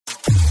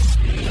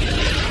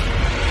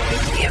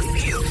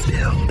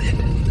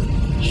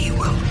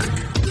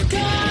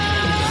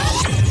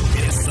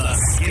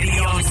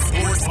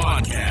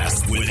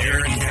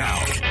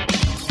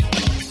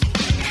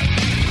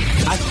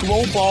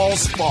no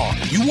balls far.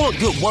 You want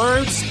good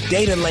words?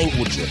 Data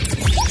languager.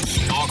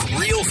 Talk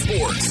real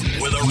sports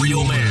with a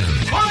real man.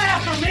 Come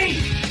after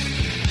me!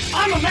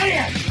 I'm a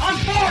man! I'm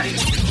 40!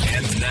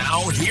 And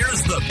now,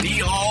 here's the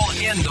be-all,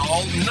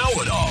 end-all,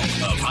 know-it-all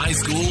of high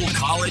school,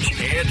 college,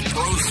 and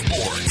pro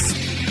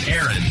sports.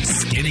 Aaron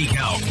Skinny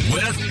Count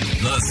with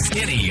the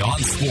Skinny on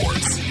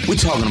Sports. We're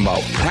talking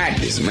about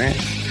practice, man.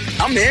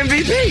 I'm the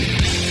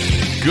MVP.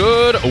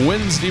 Good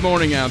Wednesday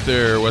morning out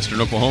there,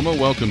 Western Oklahoma.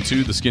 Welcome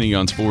to the Skinny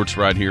on Sports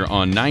right here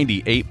on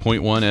 98.1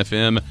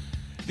 FM,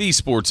 the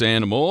Sports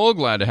Animal.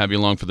 Glad to have you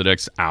along for the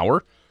next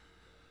hour.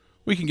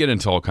 We can get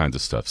into all kinds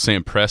of stuff.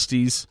 Sam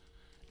Presti's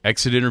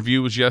exit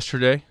interview was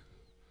yesterday.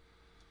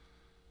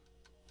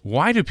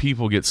 Why do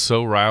people get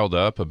so riled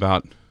up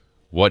about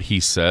what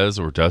he says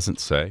or doesn't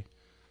say?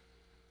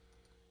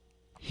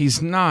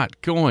 He's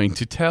not going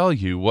to tell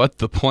you what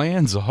the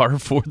plans are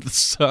for the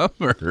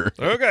summer.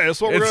 Okay, that's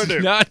what we're going to do.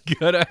 It's not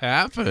going to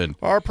happen.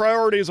 Our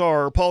priorities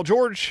are Paul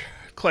George,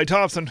 Klay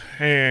Thompson,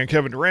 and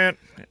Kevin Durant.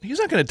 He's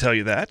not going to tell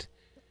you that.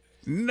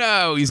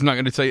 No, he's not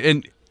going to tell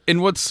you.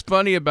 And what's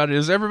funny about it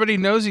is everybody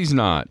knows he's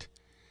not.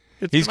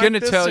 He's going to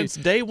tell you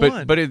since day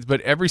one.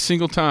 But every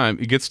single time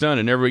it gets done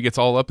and everybody gets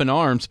all up in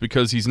arms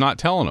because he's not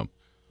telling them.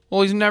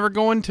 Well, he's never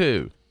going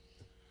to.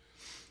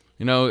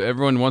 You know,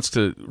 everyone wants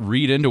to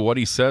read into what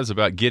he says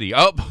about Giddey.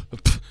 Oh,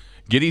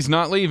 Giddey's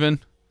not leaving.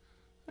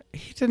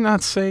 He did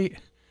not say.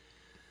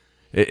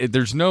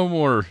 There's no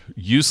more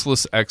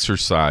useless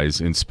exercise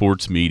in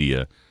sports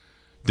media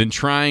than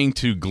trying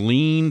to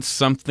glean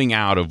something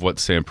out of what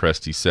Sam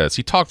Presti says.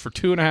 He talked for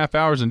 2.5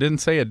 hours and didn't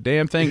say a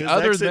damn thing His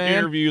other exit than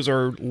interviews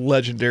are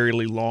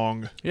legendarily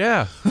long.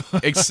 Yeah.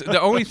 The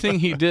only thing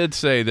he did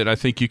say that I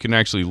think you can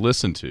actually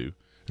listen to,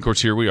 of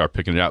course, here we are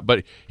picking it out,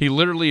 but he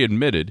literally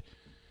admitted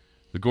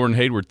the Gordon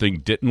Hayward thing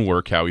didn't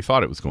work how he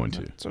thought it was going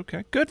to. It's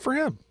okay. Good for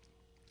him.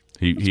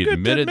 He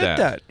admitted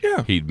that.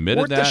 Yeah. He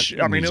admitted that.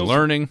 He's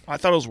learning. I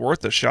thought it was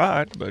worth a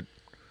shot, but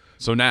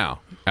so now,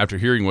 after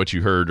hearing what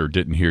you heard or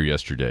didn't hear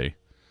yesterday,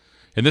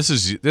 and this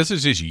is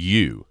just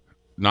you,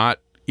 not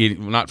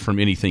from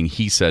anything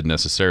he said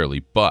necessarily,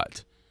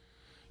 but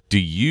do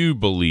you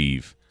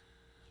believe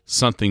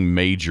something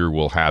major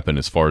will happen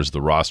as far as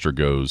the roster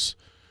goes,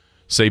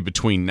 say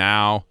between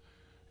now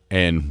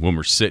and when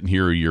we're sitting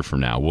here a year from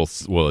now?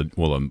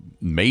 Will a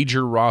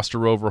major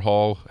roster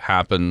overhaul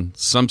happen,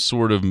 some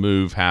sort of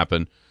move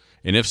happen,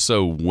 and if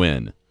so,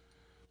 when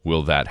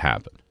will that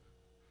happen?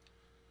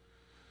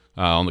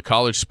 On the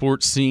college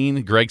sports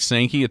scene, Greg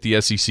Sankey at the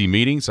SEC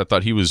meetings, I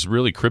thought he was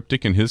really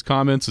cryptic in his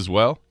comments as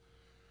well.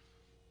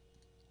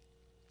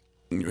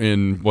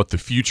 In what the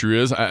future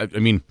is. I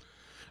mean,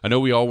 I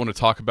know we all want to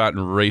talk about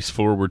and race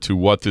forward to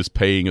what this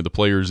paying of the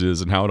players is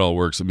and how it all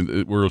works. I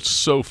mean, we're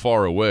so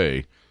far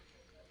away.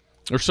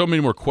 There's so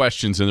many more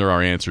questions than there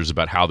are answers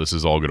about how this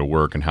is all going to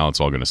work and how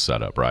it's all going to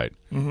set up, right?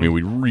 Mm-hmm. I mean,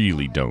 we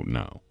really don't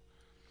know.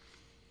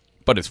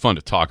 But it's fun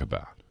to talk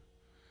about.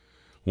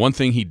 One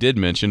thing he did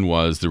mention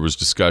was there was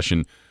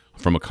discussion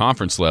from a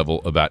conference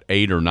level about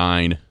 8 or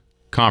 9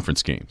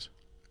 conference games.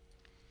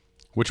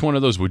 Which one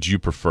of those would you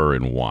prefer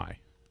and why?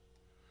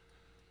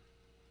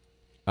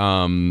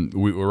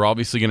 We're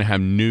obviously going to have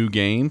new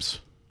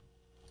games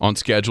on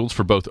schedules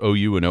for both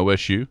OU and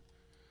OSU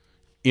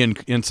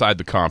inside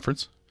the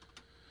conference.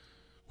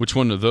 Which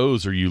one of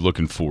those are you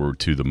looking forward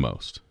to the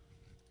most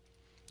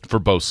for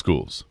both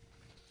schools?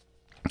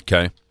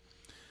 Okay.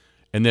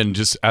 And then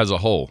just as a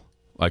whole,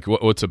 like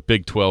what's a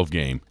Big 12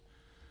 game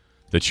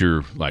that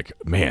you're like,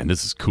 man,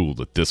 this is cool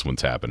that this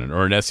one's happening,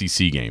 or an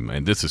SEC game,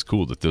 man, this is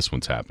cool that this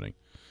one's happening.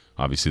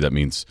 Obviously, that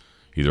means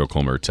either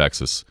Oklahoma or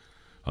Texas.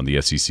 On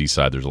the SEC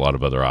side, there's a lot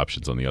of other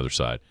options on the other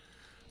side.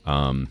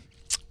 And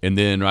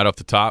then right off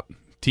the top,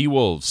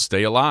 T-Wolves,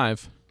 stay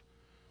alive.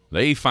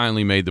 They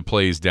finally made the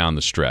plays down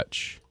the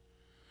stretch.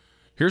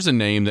 Here's a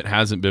name that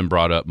hasn't been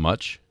brought up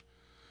much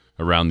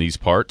around these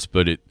parts,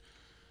 but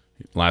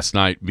last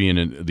night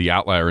being the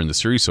outlier in the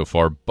series so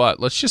far, but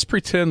let's just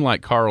pretend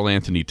like Karl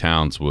Anthony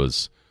Towns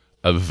was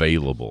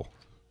available.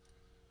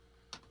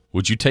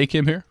 Would you take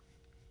him here?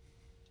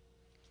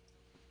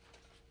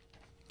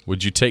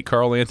 Would you take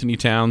Karl Anthony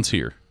Towns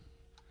here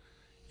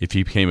if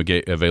he became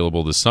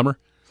available this summer?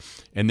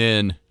 And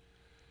then,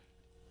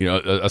 you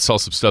know, I saw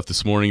some stuff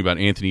this morning about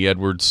Anthony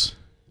Edwards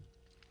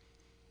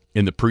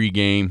in the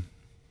pregame.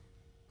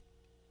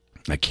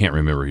 I can't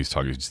remember who he's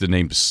talking. The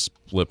name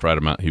slipped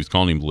right out. He was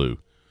calling him Blue.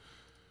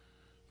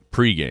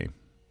 Pre-game.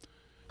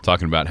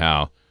 Talking about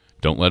how,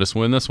 don't let us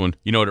win this one.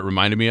 You know what it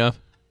reminded me of?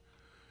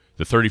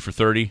 The 30 for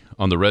 30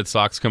 on the Red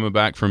Sox coming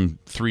back from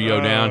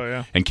 3-0 down.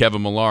 Yeah. And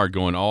Kevin Millar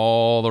going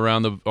all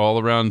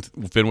around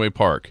Fenway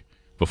Park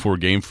before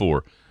Game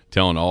 4,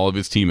 telling all of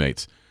his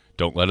teammates,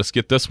 don't let us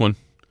get this one.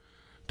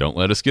 Don't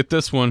let us get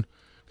this one.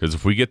 Because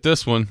if we get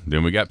this one,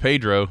 then we got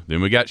Pedro,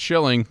 then we got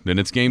Schilling, then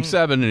it's Game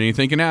 7, and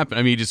anything can happen.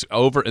 I mean, just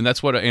over, and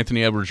that's what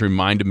Anthony Edwards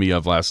reminded me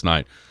of last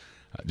night.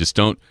 Just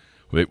don't,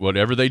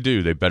 whatever they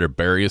do, they better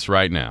bury us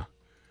right now.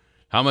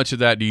 How much of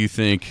that do you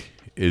think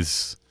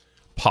is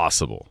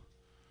possible?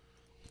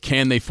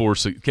 Can they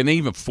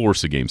even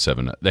force a Game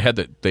 7? They had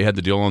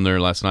the deal on there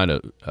last night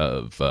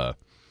of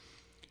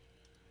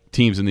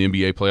teams in the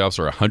NBA playoffs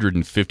are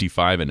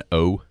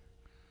 155-0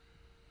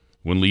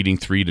 when leading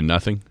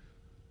 3-0.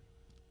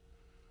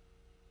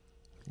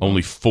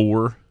 Only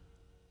 4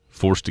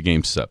 forced a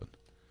Game 7.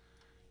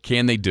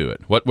 Can they do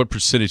it? What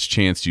percentage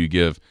chance do you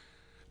give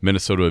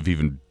Minnesota of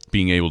even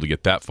being able to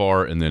get that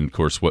far? And then, of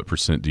course, what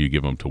percent do you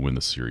give them to win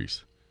the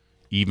series,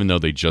 even though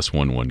they just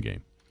won one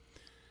game?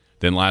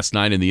 Then last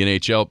night in the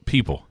NHL,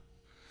 people,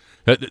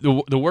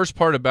 the worst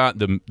part about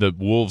the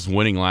Wolves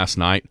winning last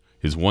night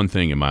is one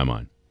thing in my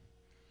mind.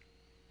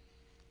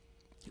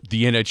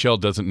 The NHL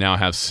doesn't now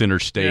have center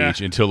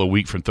stage until a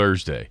week from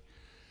Thursday.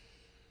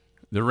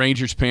 The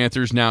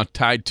Rangers-Panthers now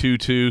tied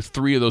 2-2.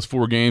 3 of those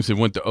 4 games have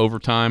went to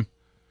overtime.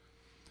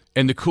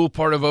 And the cool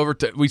part of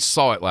overtime, we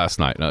saw it last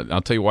night. And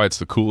I'll tell you why it's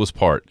the coolest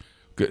part.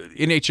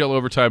 NHL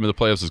overtime in the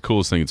playoffs is the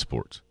coolest thing in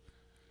sports,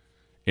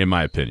 in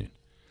my opinion.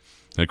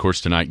 And, of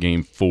course, tonight,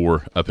 Game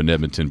 4 up in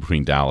Edmonton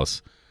between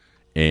Dallas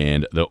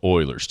and the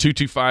Oilers.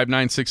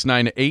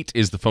 225-9698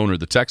 is the phone or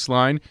the text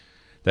line.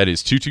 That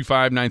is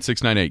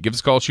 225-9698. Give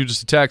us a call, shoot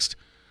us a text.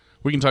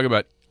 We can talk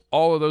about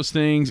all of those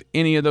things,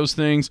 any of those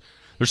things.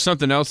 There's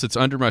something else that's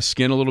under my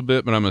skin a little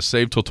bit, but I'm going to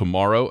save till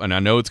tomorrow, and I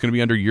know it's going to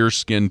be under your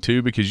skin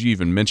too because you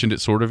even mentioned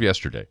it sort of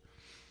yesterday.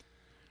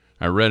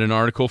 I read an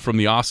article from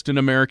the Austin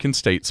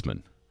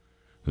American-Statesman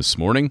this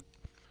morning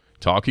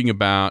talking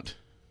about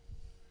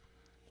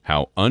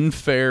how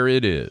unfair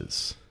it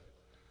is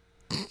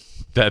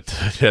that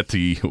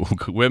the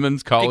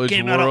Women's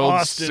College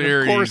World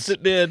Series. Of course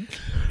it did.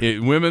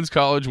 Women's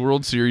College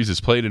World Series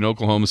is played in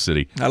Oklahoma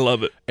City. I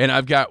love it. And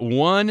I've got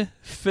one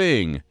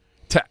thing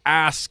to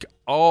ask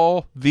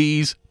all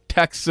these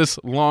Texas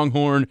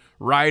Longhorn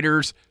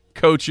writers,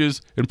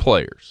 coaches, and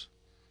players.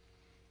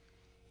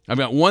 I've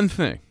got one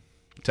thing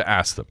to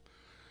ask them.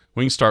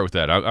 We can start with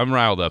that. I'm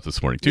riled up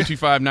this morning.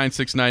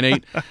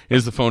 225-9698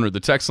 is the phone or the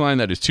text line.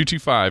 That is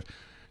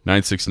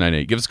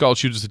 225-9698. Give us a call,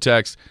 shoot us a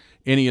text.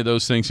 Any of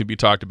those things can be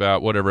talked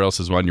about, whatever else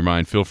is on your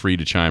mind, feel free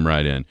to chime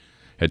right in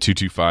at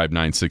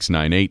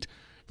 225-9698. If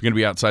you're going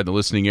to be outside the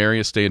listening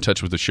area, stay in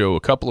touch with the show a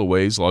couple of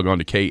ways. Log on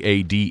to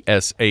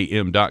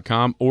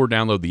kadsam.com or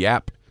download the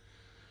app.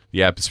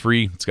 The app is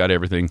free. It's got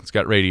everything. It's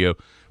got radio.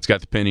 It's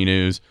got the Penny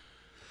News.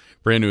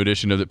 Brand new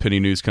edition of the Penny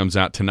News comes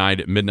out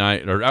tonight at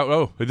midnight.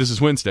 This is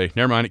Wednesday.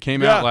 Never mind. It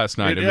came out last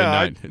night at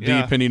midnight.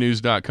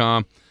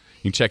 ThePennyNews.com.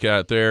 You can check it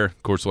out there.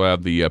 Of course, we'll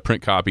have the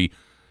print copy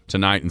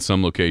tonight in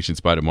some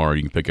locations. By tomorrow,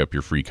 you can pick up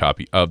your free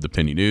copy of the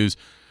Penny News.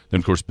 Then,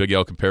 of course, Big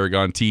Elk and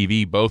Paragon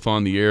TV, both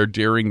on the air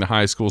during the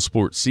high school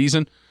sports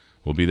season.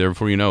 We'll be there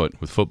before you know it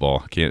with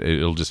football.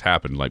 It'll just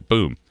happen. Like,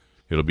 boom,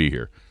 it'll be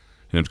here.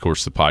 And, of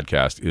course, the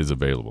podcast is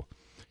available.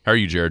 How are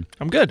you, Jared?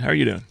 I'm good. How are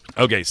you doing?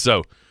 Okay,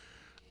 so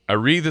I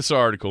read this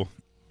article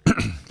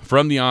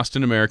from the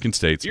Austin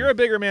American-Statesman. You're a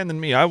bigger man than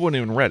me. I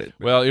wouldn't even read it.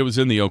 Well, it was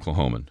in the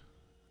Oklahoman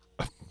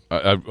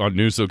on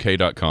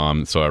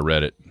newsok.com, so I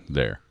read it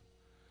there.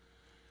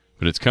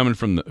 But it's coming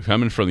from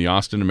the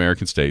Austin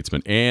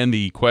American-Statesman, and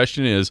the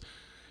question is,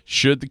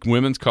 should the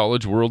Women's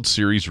College World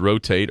Series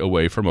rotate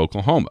away from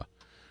Oklahoma?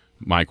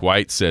 Mike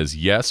White says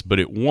yes, but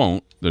it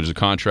won't. There's a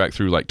contract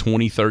through like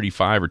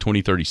 2035 or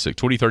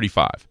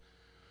 2035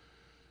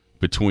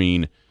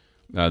 between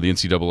the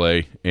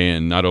NCAA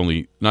and not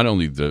only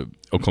the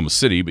Oklahoma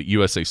City, but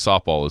USA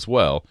Softball as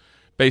well.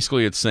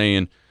 Basically, it's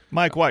saying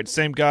Mike White,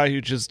 same guy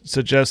who just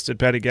suggested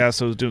Patty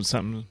Gasso was doing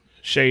something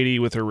shady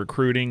with her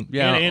recruiting,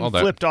 and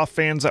flipped off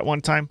fans at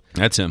one time.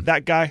 That's him.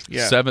 That guy,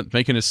 yeah.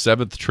 Making his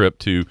 7th trip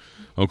to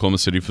Oklahoma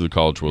City for the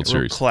College World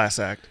Series. Class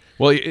act.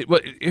 Well,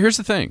 here's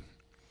the thing.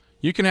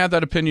 You can have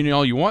that opinion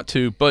all you want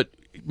to, but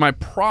my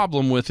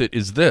problem with it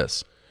is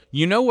this.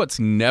 You know what's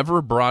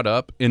never brought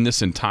up in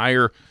this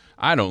entire,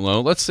 I don't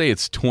know, let's say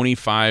it's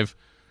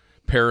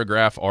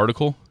 25-paragraph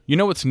article. You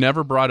know what's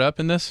never brought up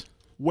in this?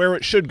 Where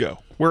it should go.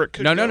 Where it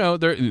could go. No.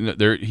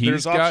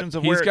 He's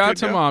got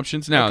some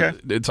options. Now,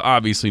 It's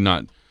obviously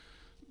not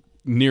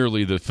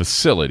nearly the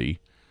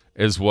facility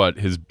as what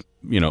his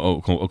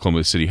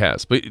Oklahoma City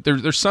has. But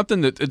there's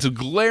something that it's a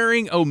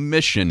glaring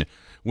omission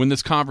when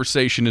this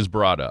conversation is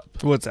brought up.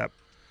 What's that?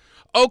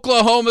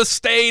 Oklahoma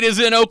State is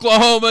in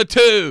Oklahoma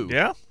too.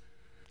 Yeah?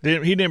 He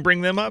didn't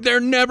bring them up? They're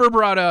never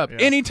brought up. Yeah.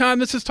 Anytime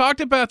this is talked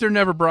about, they're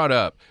never brought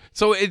up.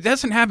 So it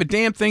doesn't have a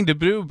damn thing to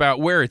do about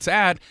where it's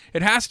at.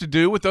 It has to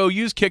do with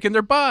OU's kicking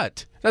their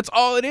butt. That's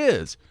all it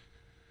is.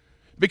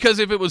 Because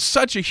if it was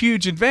such a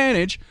huge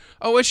advantage,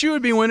 OSU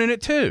would be winning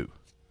it too.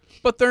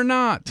 But they're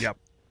not. Yep.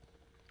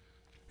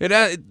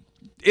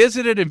 Is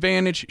it an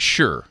advantage?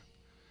 Sure.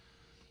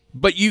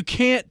 But you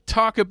can't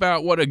talk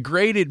about what a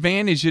great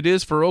advantage it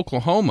is for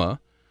Oklahoma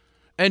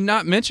and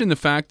not mention the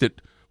fact that,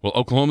 well,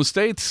 Oklahoma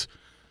State's,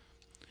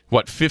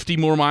 50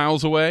 more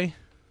miles away?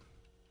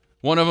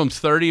 One of them's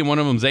 30 and one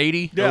of them's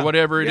 80 or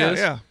whatever it is.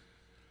 Yeah.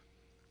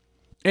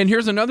 And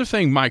here's another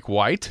thing, Mike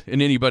White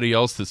and anybody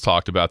else that's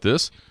talked about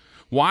this.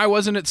 Why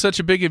wasn't it such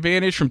a big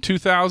advantage from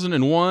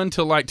 2001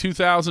 to like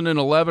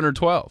 2011 or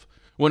 12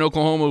 when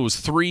Oklahoma was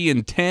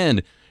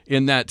 3-10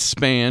 in that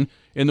span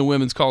in the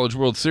Women's College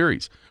World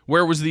Series.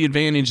 Where was the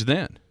advantage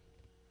then?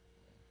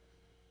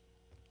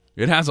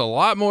 It has a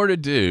lot more to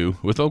do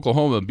with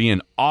Oklahoma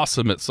being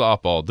awesome at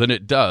softball than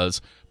it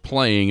does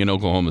playing in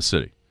Oklahoma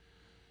City.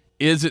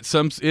 Is it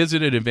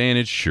an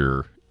advantage?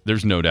 Sure.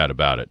 There's no doubt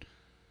about it.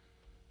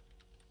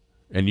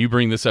 And you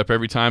bring this up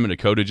every time, and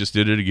Dakota just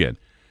did it again.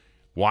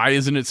 Why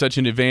isn't it such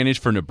an advantage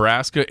for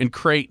Nebraska and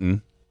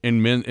Creighton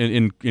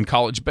in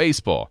college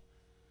baseball?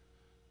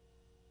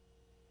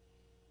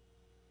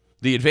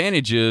 The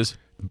advantage is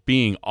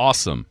being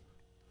awesome.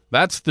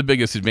 That's the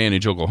biggest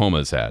advantage Oklahoma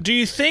has had. Do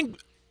you think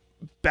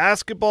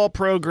basketball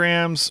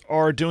programs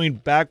are doing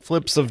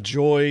backflips of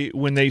joy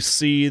when they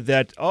see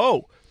that,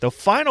 oh, the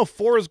Final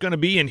Four is going to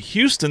be in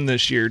Houston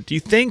this year? Do you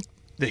think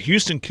the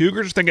Houston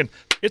Cougars are thinking,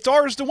 it's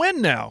ours to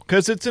win now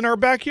because it's in our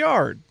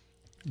backyard?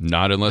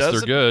 Not unless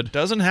they're good.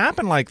 Doesn't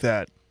happen like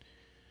that.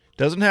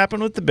 Doesn't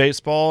happen with the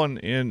baseball,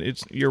 and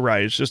you're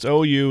right. It's just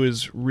OU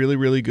is really,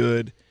 really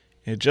good.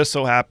 It just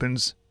so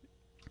happens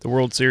the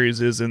World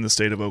Series is in the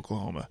state of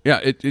Oklahoma. Yeah,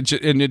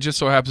 and it just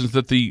so happens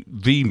that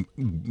the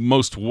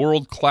most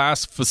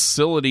world-class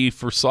facility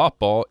for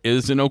softball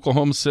is in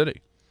Oklahoma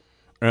City.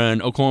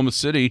 And Oklahoma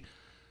City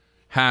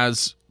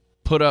has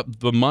put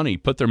their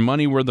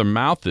money where their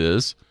mouth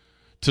is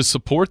to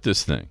support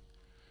this thing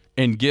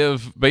and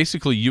give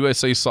basically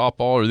USA Softball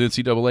or the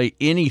NCAA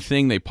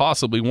anything they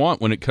possibly want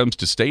when it comes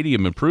to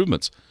stadium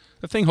improvements.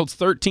 That thing holds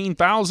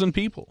 13,000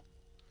 people.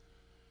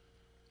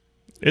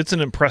 It's an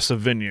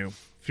impressive venue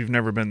if you've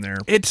never been there.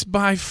 It's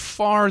by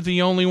far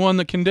the only one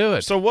that can do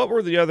it. So what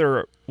were the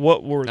other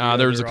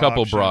there's a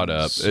couple brought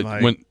up.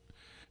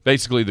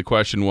 Basically the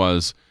question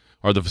was,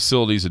 are the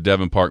facilities at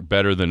Devon Park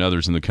better than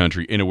others in the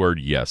country? In a word,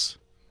 yes.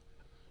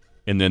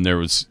 And then there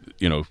was,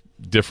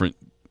 different,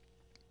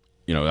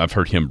 I've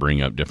heard him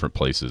bring up different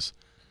places.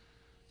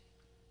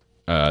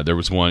 There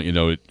was one,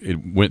 it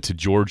went to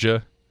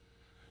Georgia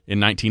in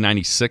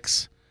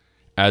 1996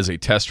 as a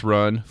test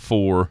run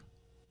for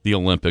the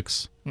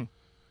Olympics.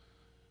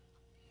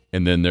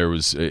 And then it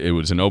was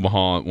in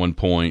Omaha at one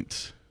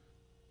point,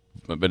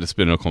 but it's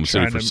been in Oklahoma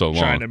City for so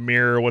long. Trying to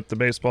mirror what the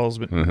baseball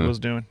was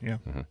doing, yeah.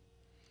 Mm-hmm.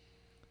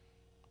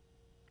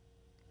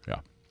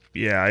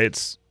 Yeah,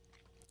 it's...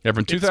 Yeah,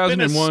 from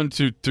 2001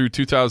 through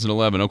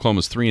 2011,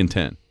 Oklahoma's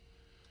 3-10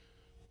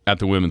 at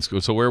the women's school.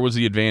 So where was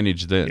the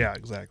advantage then? Yeah,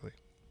 exactly.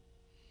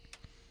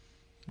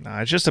 No,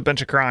 it's just a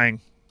bunch of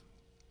crying.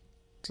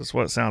 That's just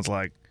what it sounds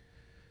like.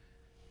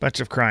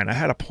 Bunch of crying. I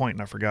had a point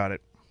and I forgot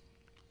it.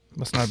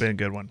 Must not have been a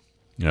good one.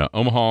 Yeah,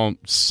 Omaha,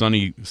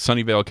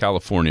 Sunnyvale,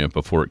 California,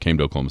 before it came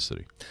to Oklahoma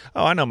City.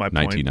 Oh, I know my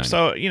point.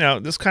 So,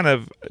 this kind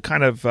of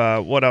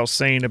what I was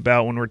saying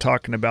about when we're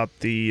talking about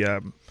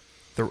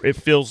it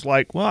feels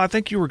like, well, I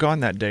think you were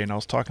gone that day, and I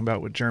was talking about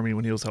it with Jeremy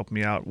when he was helping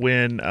me out.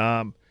 When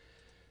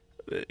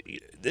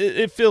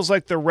it feels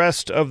like the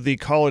rest of the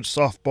college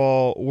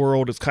softball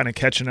world is kind of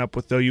catching up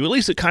with OU. At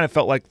least it kind of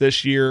felt like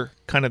this year,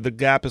 kind of the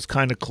gap is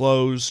kind of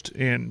closed,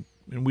 and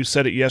we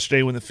said it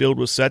yesterday when the field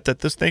was set that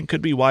this thing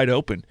could be wide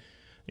open.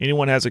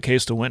 Anyone has a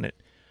case to win it.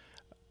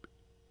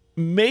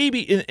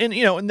 Maybe,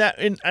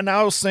 and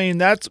I was saying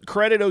that's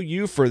credit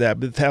OU for that,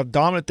 but how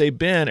dominant they've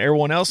been.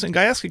 Everyone else, and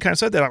Gajewski kind of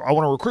said that. I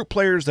want to recruit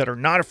players that are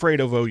not afraid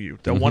of OU,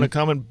 that want to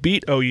come and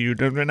beat OU.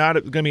 They're not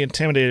going to be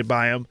intimidated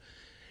by them.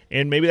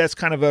 And maybe that's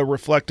kind of a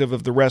reflective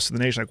of the rest of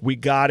the nation. Like, we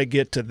got to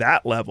get to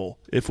that level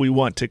if we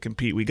want to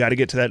compete. We got to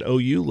get to that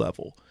OU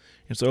level.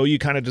 And so OU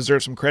kind of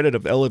deserves some credit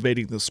of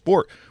elevating the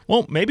sport.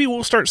 Well, maybe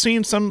we'll start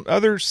seeing some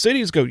other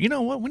cities go, you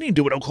know what, we need to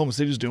do what Oklahoma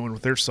City's doing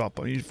with their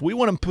softball. If we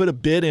want to put a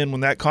bid in when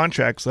that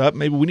contract's up,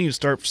 maybe we need to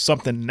start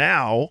something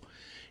now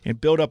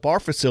and build up our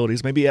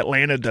facilities. Maybe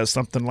Atlanta does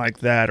something like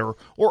that, or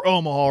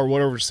Omaha, or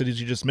whatever cities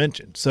you just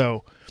mentioned.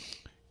 So,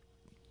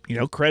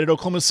 credit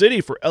Oklahoma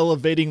City for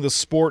elevating the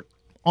sport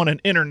on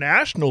an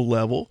international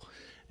level.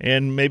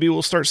 And maybe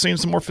we'll start seeing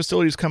some more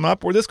facilities come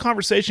up where this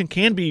conversation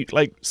can be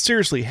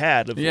seriously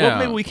had. Well,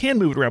 maybe we can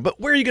move it around, but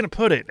where are you going to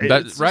put it?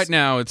 Right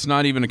now, it's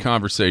not even a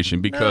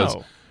conversation because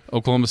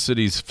Oklahoma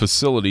City's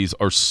facilities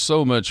are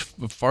so much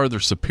farther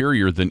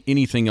superior than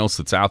anything else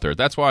that's out there.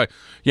 That's why,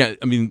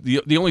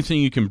 the only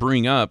thing you can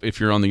bring up if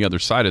you're on the other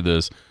side of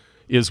this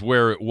is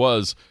where it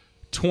was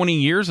 20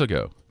 years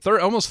ago,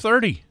 almost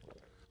 30.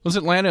 Those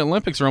Atlanta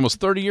Olympics are almost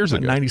 30 years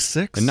ago.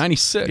 96. In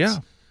 96. Yeah.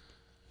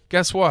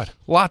 Guess what?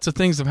 Lots of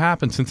things have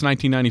happened since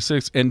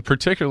 1996, and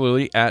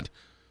particularly at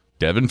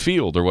Devon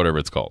Field or whatever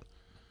it's called.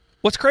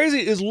 What's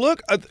crazy is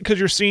look, because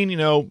you're seeing,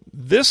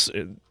 this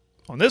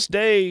on this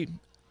day,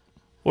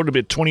 what would it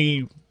be,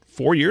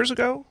 24 years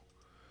ago?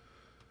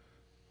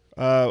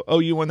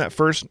 OU won that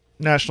first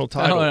national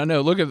title. Oh, I know.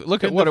 Look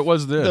at what it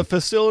was then. The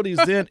facilities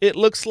then, it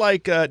looks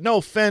like no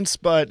offense,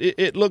 but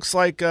it looks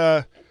like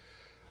maybe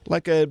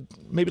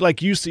like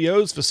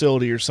UCO's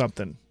facility or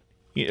something.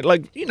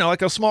 Like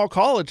a small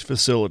college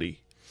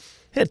facility.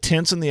 It had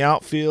tents in the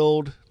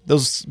outfield.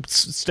 Those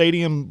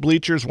stadium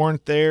bleachers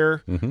weren't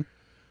there. Mm-hmm.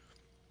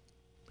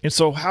 And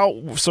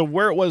so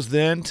where it was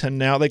then to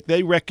now,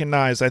 they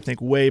recognized, I think,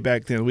 way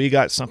back then, we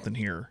got something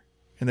here.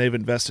 and they've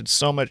invested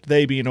so much.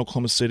 They being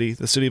Oklahoma City,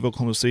 the city of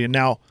Oklahoma City, and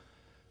now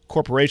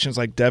corporations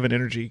like Devon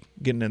Energy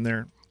getting in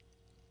there,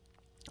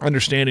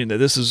 understanding that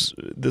this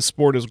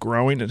sport is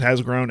growing. It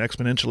has grown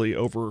exponentially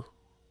over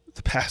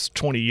the past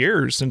 20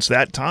 years since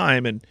that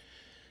time, and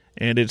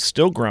it's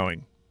still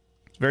growing.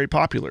 It's very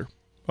popular.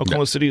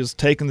 Oklahoma City has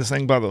taken this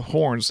thing by the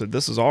horns, said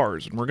this is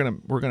ours, and we're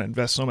gonna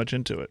invest so much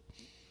into it.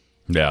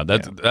 Yeah,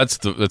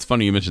 that's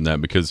funny you mentioned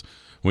that, because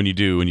when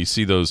you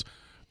see those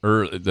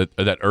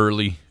that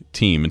early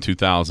team in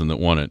 2000 that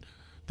won it,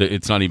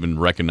 it's not even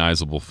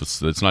recognizable.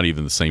 It's not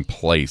even the same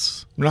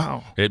place.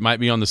 No, it might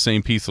be on the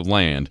same piece of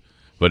land,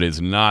 but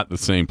it's not the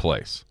same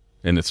place,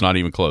 and it's not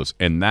even close.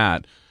 And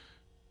that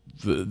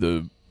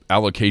the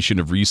allocation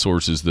of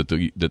resources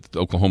that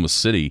Oklahoma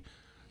City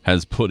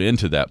has put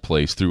into that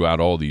place throughout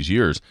all these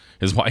years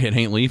is why it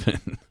ain't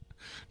leaving.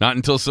 Not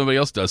until somebody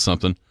else does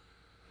something.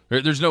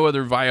 There's no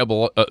other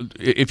viable.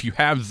 If you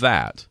have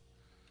that,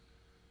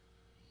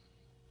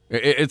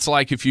 it's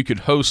like if you could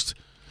host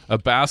a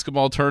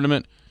basketball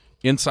tournament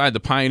inside the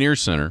Pioneer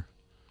Center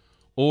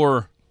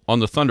or on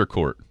the Thunder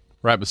Court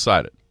right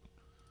beside it.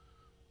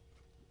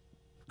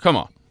 Come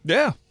on.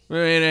 Yeah. It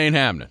ain't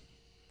happening.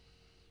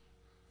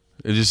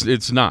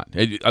 It's not.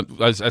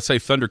 I say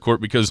Thunder Court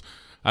because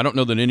I don't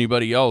know that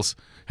anybody else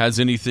has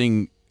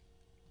anything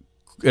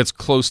as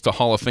close to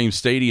Hall of Fame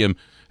Stadium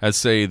as,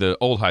 say, the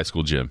old high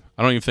school gym.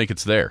 I don't even think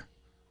it's there.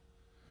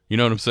 You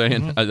know what I'm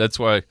saying?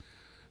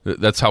 Mm-hmm.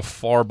 That's how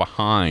far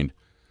behind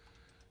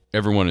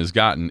everyone has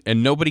gotten.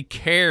 And nobody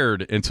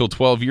cared until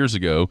 12 years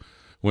ago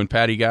when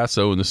Patty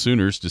Gasso and the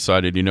Sooners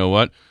decided, you know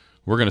what,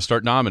 we're going to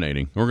start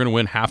dominating. We're going to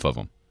win half of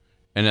them.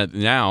 And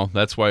now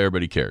that's why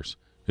everybody cares,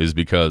 is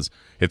because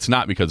it's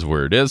not because of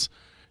where it is.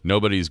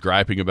 Nobody's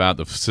griping about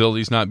the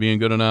facilities not being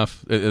good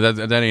enough.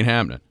 That ain't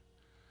happening.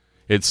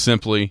 It's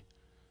simply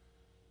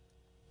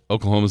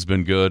Oklahoma's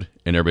been good,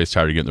 and everybody's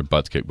tired of getting their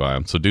butts kicked by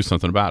them. So do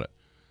something about it.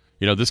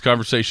 You know, this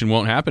conversation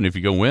won't happen if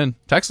you go win.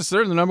 Texas,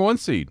 they're the number 1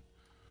 seed.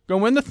 Go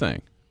win the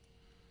thing.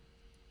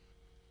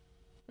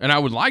 And I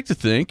would like to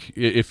think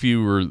if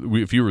you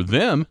were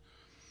them,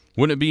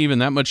 wouldn't it be even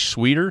that much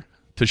sweeter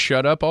to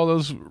shut up all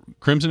those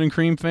Crimson and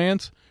Cream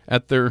fans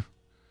at their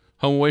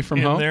home away from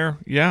home? There,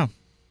 yeah.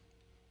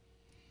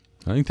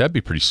 I think that'd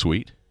be pretty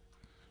sweet.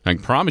 I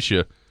can promise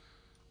you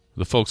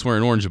the folks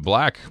wearing orange and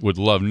black would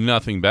love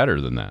nothing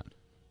better than that.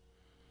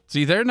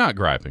 See, they're not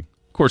griping.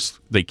 Of course,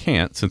 they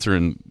can't since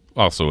they're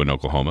also in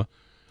Oklahoma.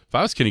 If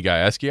I was Kenny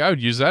Gajewski, I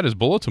would use that as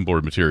bulletin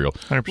board material.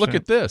 100%. Look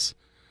at this.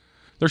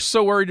 They're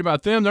so worried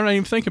about them, they're not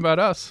even thinking about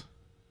us.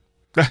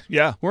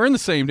 Yeah. We're in the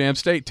same damn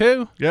state,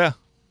 too. Yeah.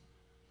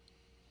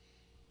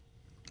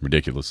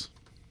 Ridiculous.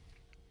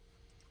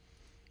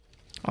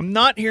 I'm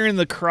not hearing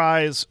the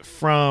cries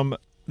from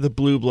the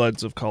blue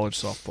bloods of college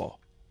softball.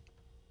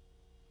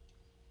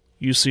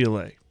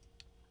 UCLA.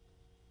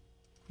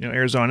 You know,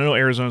 Arizona. I know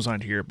Arizona's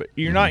not here, but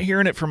you're not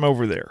hearing it from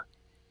over there.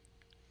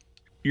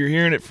 You're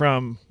hearing it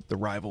from the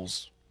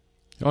rivals.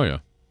 Oh, yeah.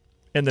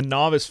 And the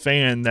novice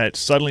fan that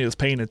suddenly is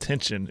paying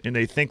attention, and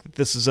they think that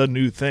this is a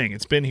new thing.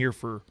 It's been here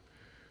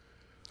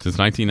since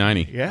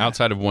 1990. Yeah.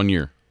 Outside of 1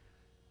 year.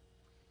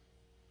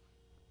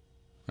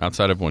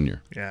 Outside of 1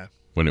 year. Yeah.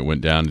 When it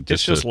went down.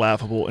 It's just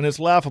laughable. And it's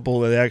laughable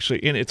that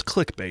and it's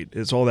clickbait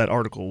is all that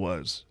article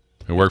was.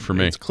 It worked for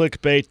me. It's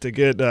clickbait to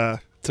get to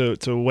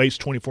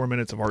waste 24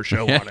 minutes of our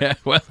show on it.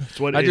 Well, that's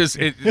what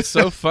it's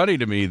so funny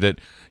to me that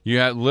you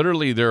have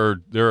literally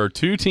there are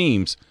two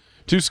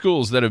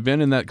schools that have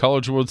been in that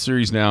College World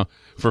Series now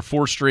for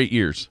 4 straight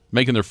years,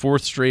 making their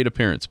 4th straight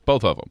appearance,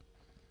 both of them.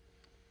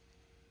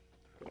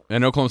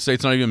 And Oklahoma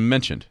State's not even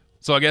mentioned.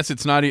 So I guess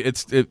it's not.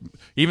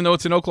 Even though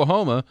it's in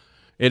Oklahoma,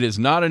 it is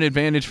not an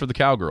advantage for the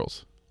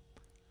Cowgirls.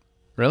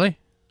 Really?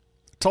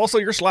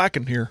 Tulsa, you're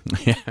slacking here.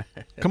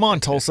 Come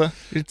on, Tulsa.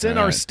 It's in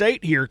our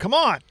state here. Come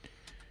on.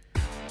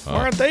 Why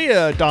aren't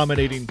they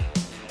dominating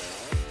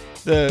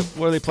what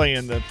are they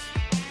playing? The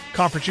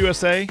Conference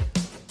USA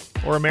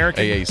or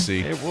American?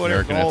 AAC,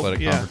 American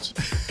Athletic Conference.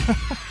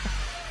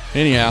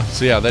 Anyhow,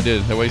 so yeah,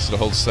 that wasted a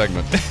whole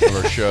segment of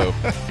our show.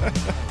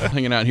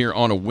 Hanging out here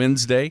on a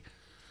Wednesday.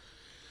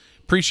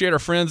 Appreciate our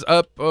friends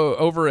up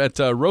over at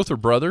Rother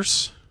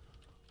Brothers,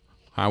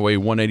 Highway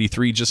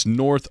 183, just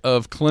north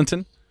of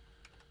Clinton.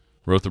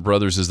 Rother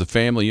Brothers is the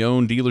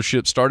family-owned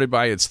dealership started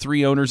by its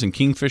 3 owners in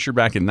Kingfisher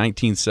back in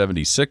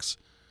 1976.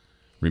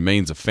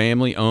 Remains a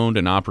family-owned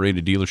and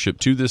operated dealership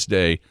to this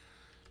day,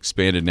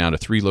 expanded now to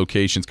 3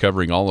 locations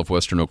covering all of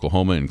western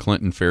Oklahoma in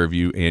Clinton,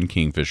 Fairview, and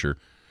Kingfisher.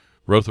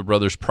 Rother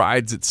Brothers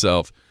prides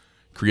itself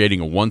creating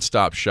a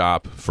one-stop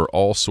shop for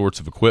all sorts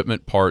of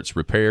equipment, parts,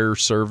 repair,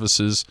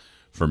 services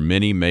for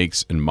many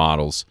makes and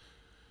models.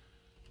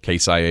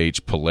 Case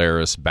IH,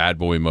 Polaris, Bad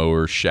Boy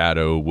Mower,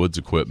 Shadow, Woods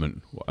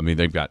Equipment. I mean,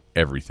 they've got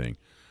everything.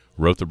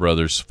 Rother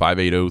Brothers,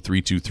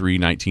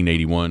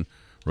 580-323-1981.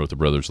 Rother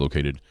Brothers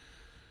located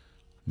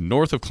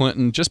north of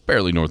Clinton, just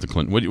barely north of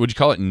Clinton. Would you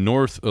call it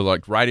north,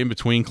 like right in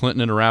between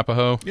Clinton and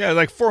Arapahoe? Yeah,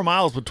 like 4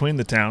 miles between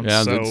the towns.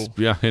 Yeah, so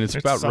and it's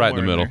about right in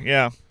the middle.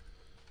 Yeah.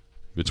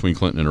 Between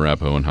Clinton and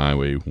Arapahoe on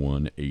Highway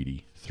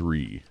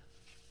 183.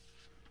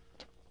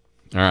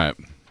 All right.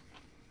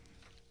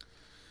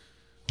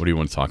 What do you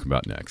want to talk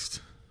about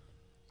next?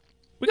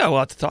 We got a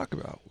lot to talk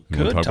about. You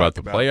want to talk about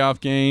the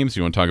playoff games?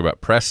 You want to talk about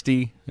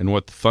Presti and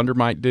what the Thunder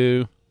might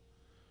do?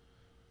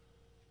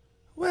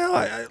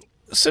 Well,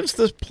 since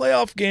the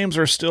playoff games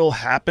are still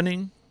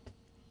happening,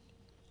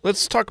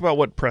 let's talk about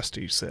what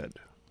Presti said.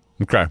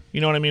 Okay. You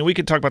know what I mean? We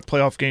could talk about the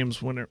playoff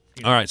games when they're...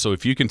 All right, so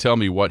if you can tell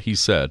me what he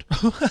said,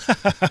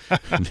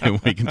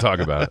 then we can talk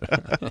about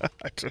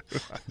it.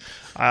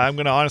 I'm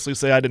going to honestly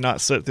say I did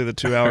not sit through the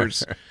 2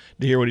 hours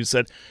to hear what he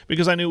said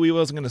because I knew he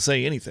wasn't going to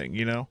say anything,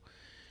 you know?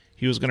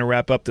 He was going to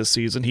wrap up this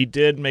season. He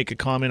did make a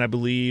comment, I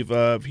believe,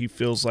 he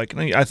feels like,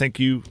 and I think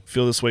you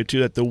feel this way too,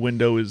 that the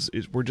window is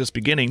we're just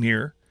beginning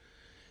here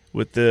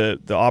with the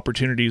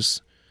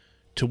opportunities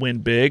to win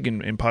big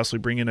and possibly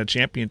bring in a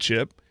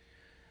championship.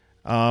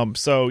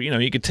 So, you know,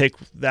 he could take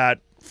that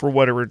for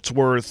whatever it's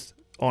worth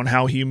on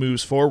how he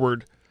moves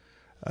forward.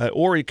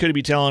 Or he could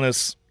be telling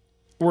us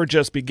we're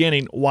just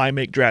beginning. Why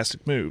make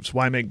drastic moves?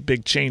 Why make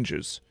big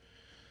changes?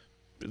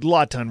 A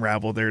lot to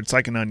unravel there. It's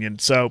like an onion.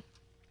 So,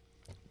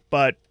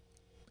 but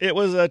it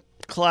was a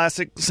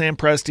classic Sam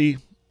Presti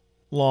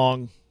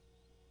long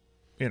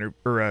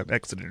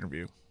exit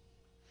interview.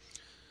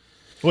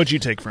 What'd you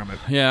take from it?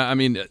 Yeah, I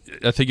mean,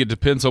 I think it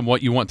depends on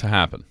what you want to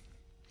happen.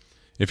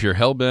 If you're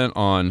hell-bent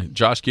on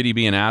Josh Giddey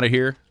being out of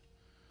here,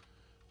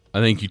 I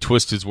think you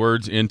twist his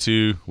words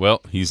into,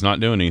 well, he's not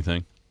doing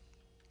anything.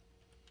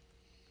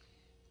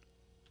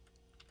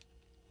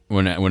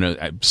 When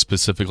I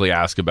specifically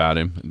asked about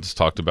him and just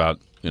talked about,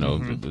 you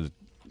know,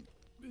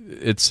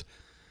 it's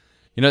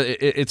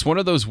one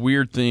of those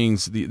weird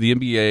things. The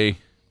NBA,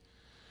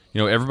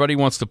 you know, everybody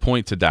wants to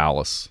point to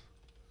Dallas,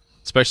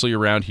 especially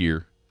around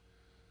here,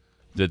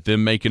 that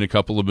them making a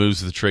couple of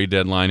moves at the trade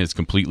deadline has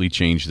completely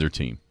changed their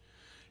team.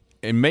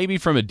 And maybe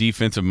from a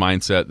defensive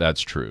mindset,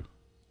 that's true.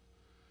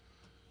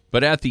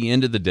 But at the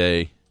end of the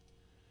day,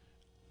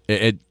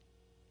 if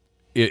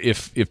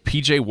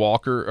PJ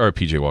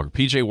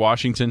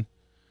Washington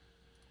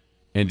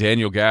and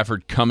Daniel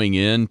Gafford coming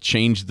in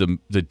changed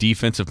the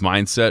defensive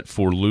mindset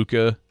for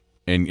Luka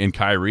and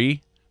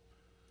Kyrie,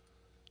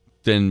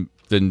 then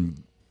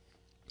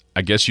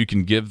I guess you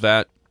can give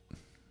that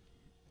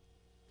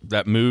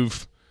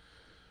move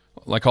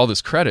like all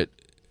this credit.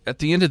 At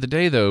the end of the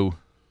day, though,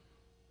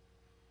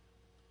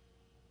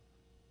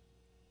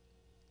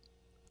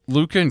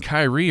 Luka and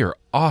Kyrie are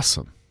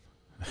awesome.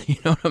 You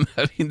know what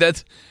I mean?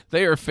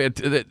 They are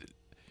fantastic.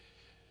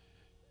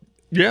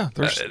 Yeah,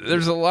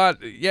 there's a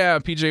lot. Yeah,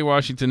 PJ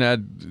Washington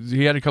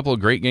had a couple of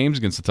great games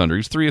against the Thunder. He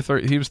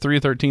was 3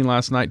 of 13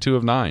 last night, 2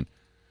 of 9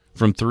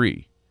 from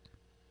 3.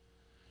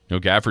 You know,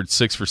 Gafford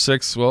 6 for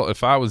 6. Well,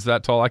 if I was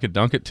that tall, I could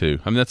dunk it too.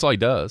 I mean, that's all he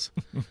does.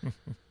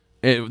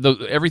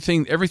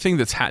 Everything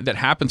that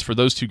happens for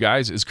those two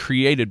guys is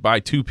created by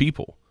two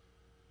people,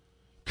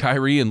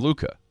 Kyrie and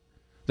Luka.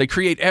 They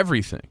create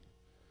everything.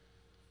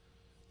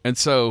 And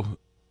so,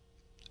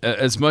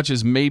 as much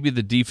as maybe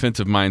the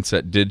defensive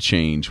mindset did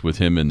change with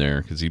him in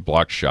there because he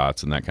blocked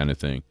shots and that kind of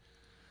thing,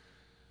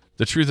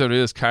 the truth of it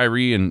is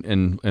Kyrie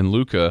and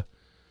Luka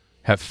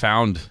have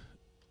found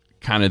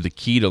kind of the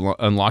key to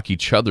unlock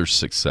each other's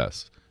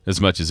success as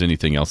much as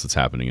anything else that's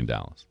happening in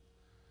Dallas.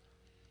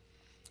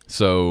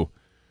 So,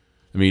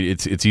 I mean,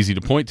 it's easy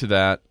to point to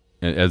that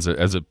as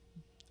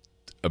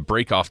a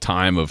break-off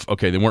time of,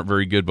 okay, they weren't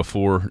very good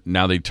before,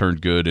 now they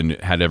turned good, and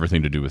it had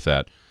everything to do with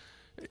that.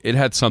 It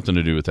had something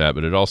to do with that,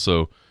 but it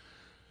also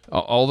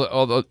all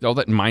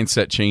that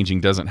mindset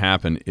changing doesn't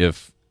happen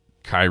if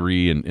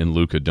Kyrie and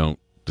Luka don't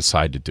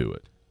decide to do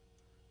it.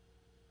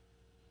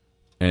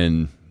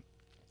 And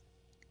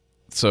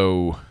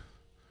so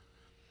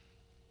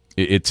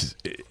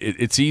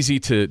it's easy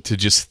to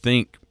just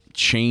think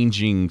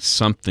changing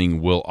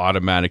something will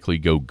automatically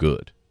go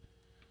good.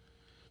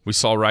 We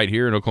saw right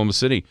here in Oklahoma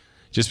City,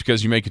 just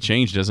because you make a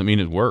change doesn't mean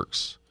it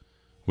works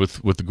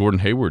with the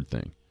Gordon Hayward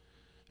thing.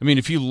 I mean,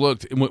 if you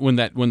looked when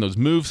those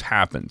moves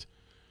happened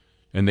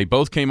and they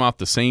both came off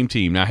the same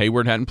team. Now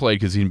Hayward hadn't played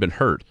because he'd been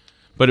hurt.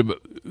 But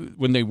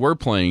when they were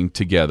playing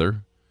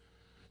together,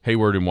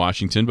 Hayward and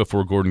Washington,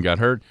 before Gordon got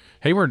hurt,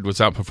 Hayward was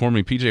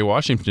outperforming P.J.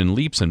 Washington in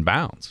leaps and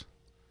bounds.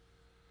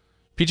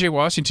 P.J.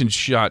 Washington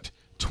shot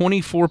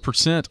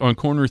 24% on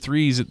corner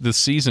threes this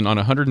season on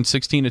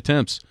 116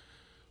 attempts.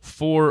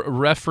 For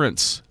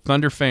reference,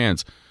 Thunder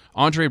fans,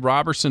 Andre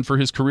Robertson for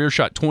his career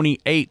shot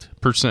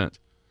 28%.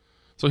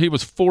 So he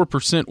was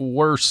 4%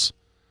 worse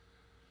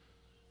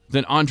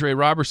than Andre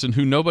Robertson,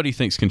 who nobody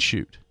thinks can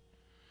shoot.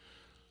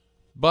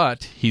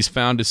 But he's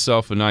found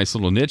himself a nice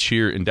little niche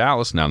here in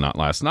Dallas. Now, not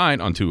last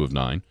night on 2 of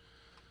 9,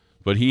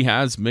 but he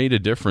has made a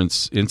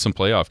difference in some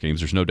playoff games.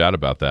 There's no doubt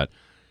about that.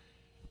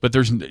 But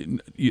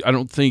I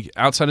don't think,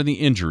 outside of the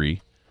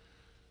injury,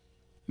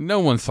 no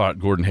one thought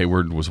Gordon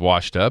Hayward was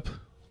washed up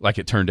like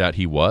it turned out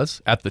he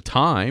was at the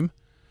time.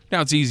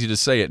 Now, it's easy to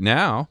say it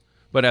now,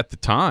 but at the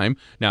time,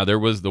 now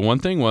the one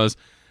thing was,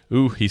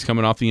 he's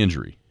coming off the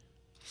injury,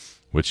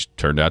 which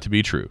turned out to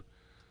be true.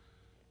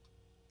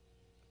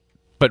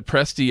 But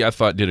Presti, I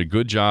thought, did a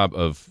good job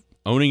of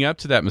owning up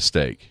to that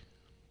mistake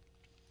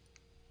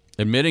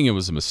admitting it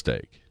was a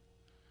mistake.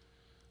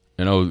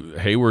 You know,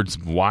 Hayward's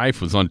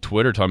wife was on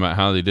Twitter talking about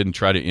how they didn't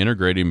try to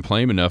integrate him and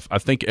play him enough. I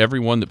think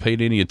everyone that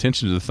paid any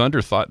attention to the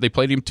Thunder thought they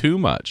played him too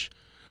much.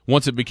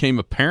 Once it became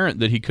apparent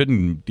that he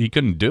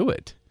couldn't do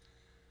it.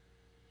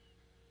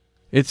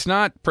 It's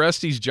not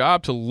Presti's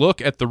job to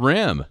look at the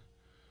rim.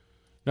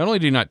 Not only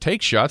did he not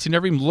take shots, he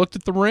never even looked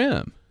at the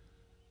rim.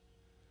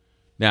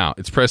 Now,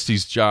 it's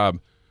Presti's job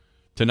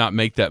to not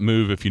make that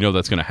move if you know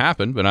that's going to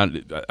happen, but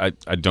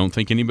I don't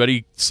think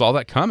anybody saw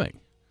that coming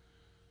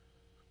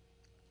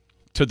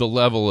to the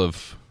level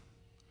of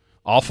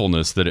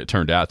awfulness that it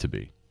turned out to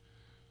be.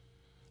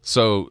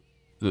 So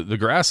the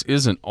grass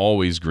isn't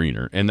always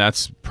greener, and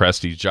that's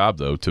Presti's job,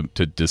 though,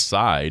 to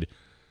decide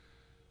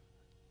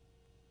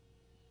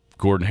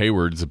Gordon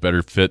Hayward's a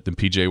better fit than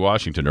P.J.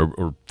 Washington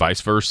or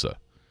vice versa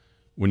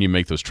when you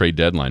make those trade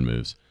deadline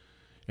moves.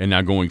 And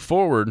now going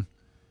forward,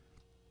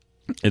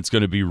 it's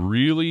going to be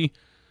really,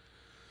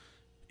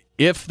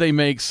 if they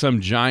make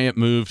some giant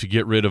move to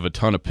get rid of a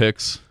ton of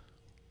picks,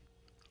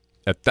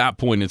 at that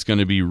point it's going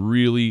to be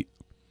really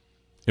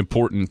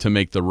important to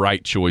make the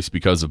right choice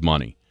because of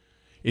money.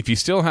 If you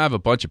still have a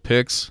bunch of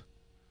picks,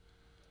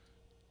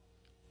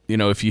 you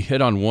know, if you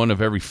hit on one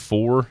of every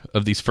 4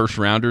 of these first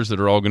rounders that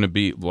are all going to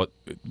be what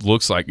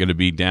looks like going to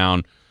be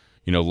down,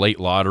 you know, late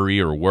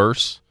lottery or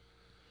worse,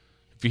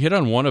 if you hit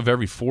on one of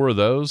every 4 of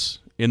those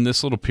in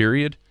this little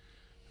period,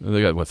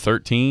 they got,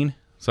 13?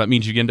 So that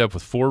means you end up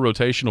with 4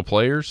 rotational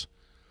players.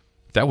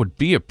 That would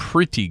be a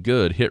pretty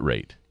good hit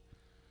rate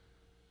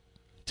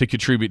to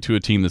contribute to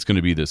a team that's going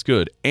to be this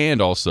good. And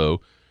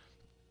also,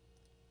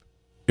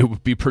 it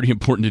would be pretty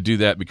important to do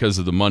that because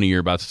of the money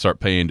you're about to start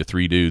paying to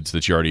 3 dudes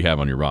that you already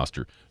have on your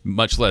roster,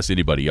 much less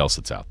anybody else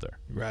that's out there.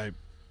 Right.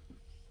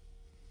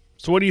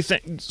 So what do you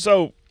think?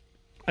 So,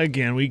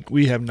 again,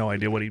 we have no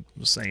idea what he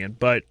was saying,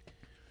 but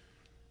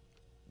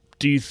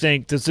do you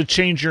think, does it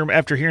change your,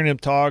 after hearing him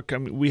talk, I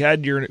mean, we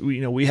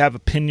have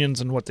opinions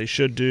on what they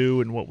should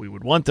do and what we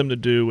would want them to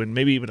do and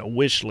maybe even a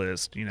wish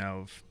list, you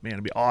know, of, man,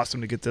 it'd be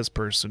awesome to get this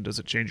person. Does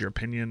it change your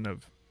opinion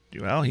of,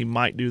 well, he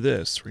might do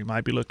this or he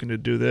might be looking to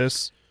do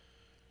this?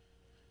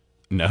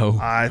 No.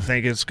 I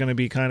think it's going to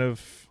be kind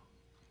of,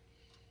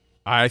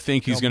 I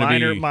think he's going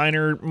to be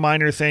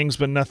minor things,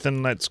 but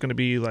nothing that's going to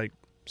be like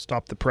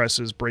stop the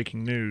presses,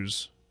 breaking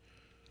news.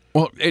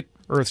 Well,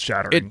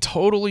 earth-shattering. It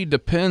totally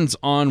depends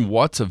on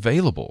what's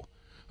available.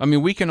 I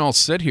mean, we can all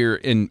sit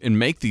here and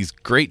make these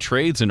great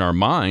trades in our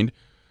mind,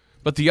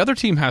 but the other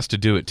team has to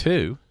do it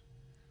too.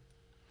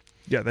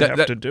 Yeah, they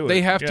have to do it.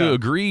 They have to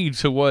agree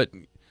to what.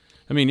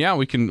 I mean, yeah,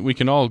 we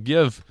can all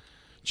give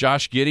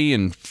Josh Giddey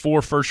and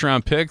 4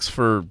 first-round picks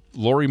for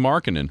Lauri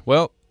Markkanen.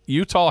 Well,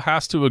 Utah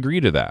has to agree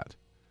to that.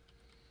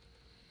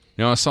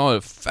 You know, I saw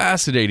a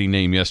fascinating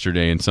name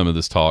yesterday in some of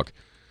this talk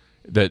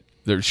that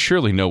there's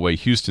surely no way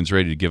Houston's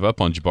ready to give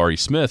up on Jabari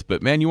Smith.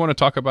 But, man, you want to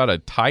talk about a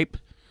type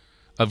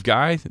of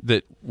guy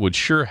that would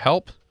sure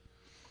help?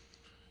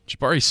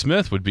 Jabari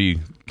Smith would be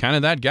kind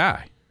of that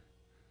guy.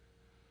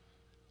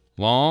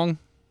 Long,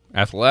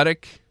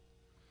 athletic,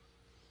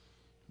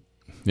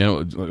 you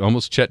know,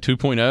 almost Chet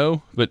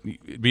 2.0, but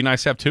it'd be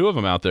nice to have 2 of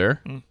them out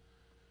there. You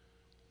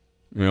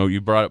know,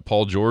 you brought up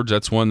Paul George.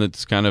 That's one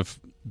that's kind of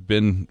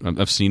been,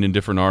 I've seen in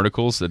different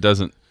articles that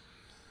doesn't.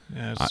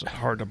 Yeah, it's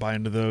hard to buy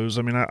into those.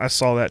 I mean, I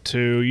saw that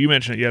too. You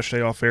mentioned it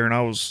yesterday off air, and I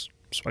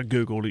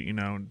Googled it, you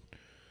know, and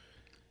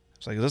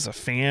it's like, is this a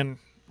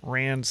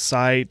fan-ran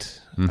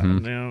site?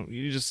 Mm-hmm. You know,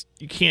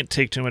 you can't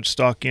take too much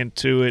stock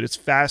into it. It's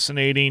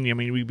fascinating. I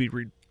mean, we'd be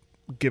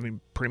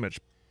giving pretty much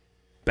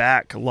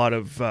back a lot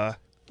of I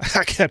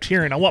kept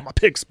hearing, I want my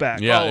picks back.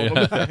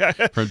 Yeah.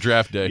 From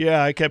draft day.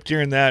 Yeah, I kept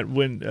hearing that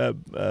when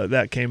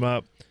that came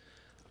up.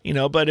 You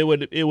know, but it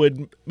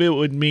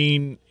would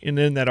mean, and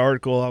in that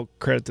article, I'll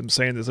credit them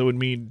saying this, it would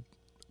mean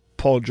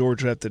Paul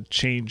George would have to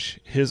change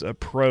his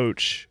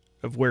approach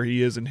of where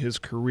he is in his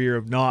career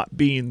of not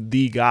being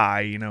the guy.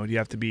 You know, you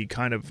have to be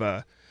kind of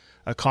a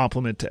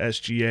compliment to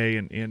SGA,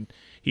 and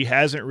he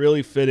hasn't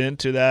really fit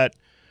into that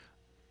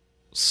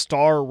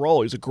star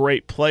role. He's a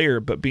great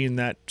player, but being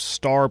that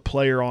star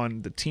player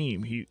on the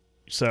team,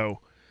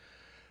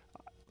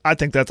 I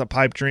think that's a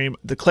pipe dream.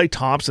 The Klay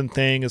Thompson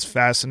thing is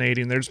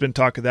fascinating. There's been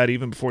talk of that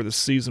even before the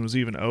season was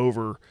even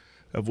over,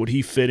 of would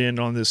he fit in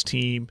on this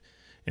team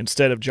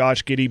instead of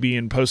Josh Giddey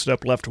being posted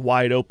up left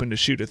wide open to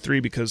shoot a 3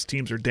 because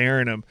teams are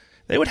daring him.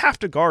 They would have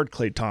to guard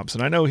Klay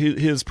Thompson. I know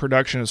his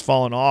production has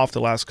fallen off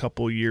the last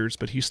couple of years,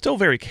 but he's still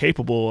very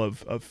capable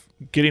of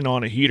getting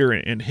on a heater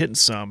and hitting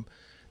some.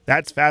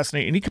 That's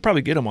fascinating. And he could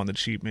probably get him on the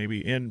cheap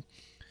maybe. And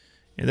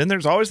then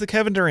there's always the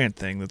Kevin Durant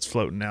thing that's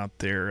floating out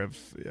there.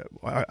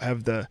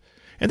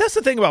 And that's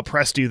the thing about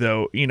Presti,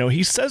 though. You know,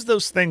 he says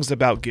those things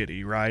about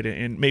Giddey, right,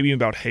 and maybe even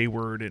about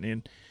Hayward,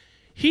 and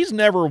he's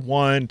never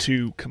one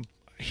to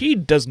he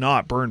does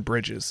not burn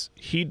bridges.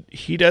 He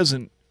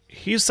doesn't.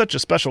 He's such a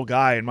special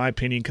guy, in my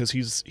opinion, because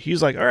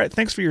he's like, all right,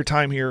 thanks for your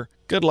time here.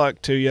 Good luck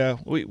to you.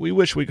 We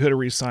wish we could have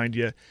re-signed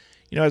you.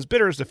 You know, as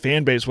bitter as the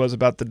fan base was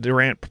about the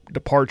Durant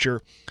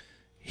departure,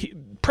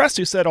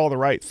 Presti said all the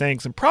right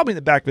things, and probably in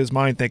the back of his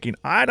mind thinking,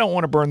 I don't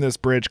want to burn this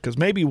bridge because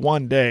maybe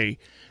one day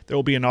there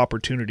will be an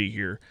opportunity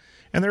here.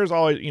 And there's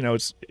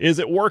always, is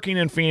it working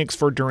in Phoenix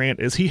for Durant?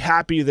 Is he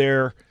happy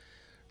there?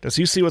 Does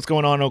he see what's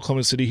going on in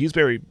Oklahoma City? He's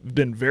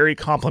been very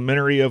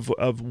complimentary of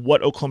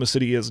what Oklahoma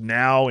City is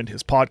now in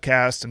his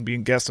podcast and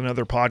being guest on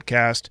other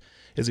podcasts.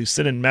 Is he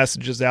sending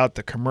messages out,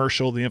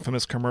 the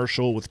infamous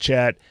commercial with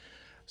Chet?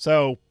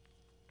 So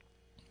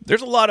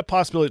there's a lot of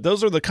possibilities.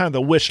 Those are the kind of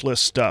the wish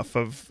list stuff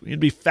it'd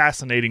be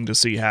fascinating to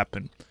see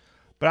happen.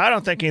 But I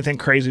don't think anything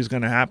crazy is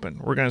going to happen.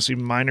 We're going to see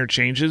minor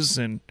changes,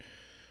 and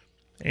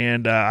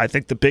I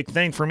think the big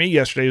thing for me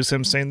yesterday was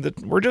him saying that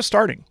we're just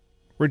starting.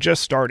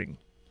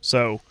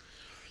 So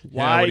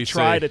why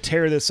try to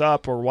tear this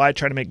up, or why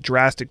try to make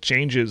drastic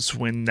changes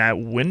when that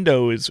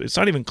window it's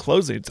not even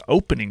closing, it's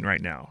opening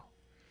right now.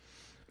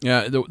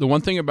 Yeah, the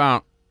one thing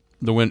about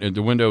the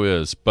window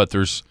is, but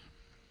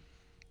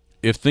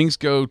if things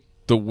go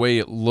the way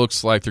it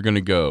looks like they're going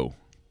to go,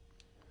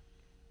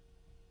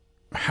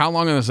 how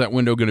long is that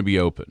window going to be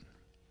open?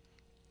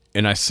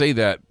 And I say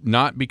that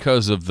not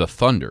because of the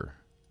Thunder,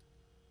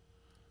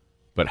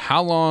 but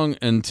how long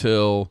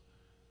until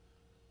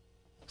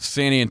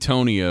San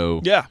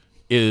Antonio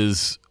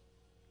is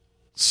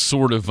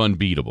sort of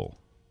unbeatable?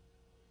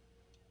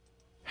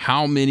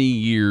 How many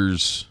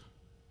years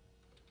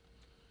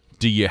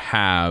do you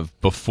have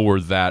before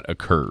that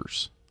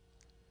occurs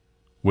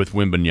with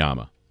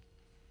Wembanyama?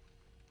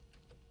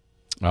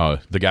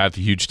 The guy with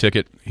the huge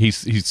ticket,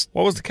 he's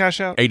what was the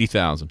cash out?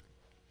 $80,000.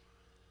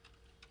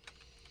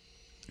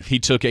 He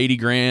took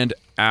 $80,000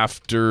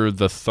 after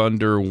the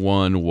Thunder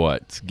won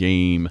what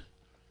game?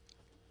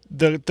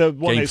 The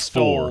one they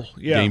stole.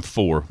 Yeah. Game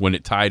 4 when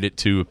it tied it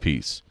 2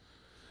 apiece.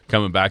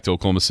 Coming back to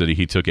Oklahoma City,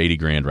 he took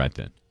 $80,000 right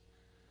then.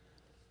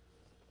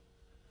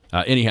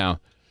 Anyhow,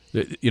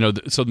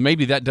 so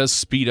maybe that does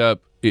speed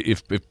up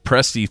if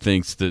Presti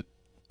thinks that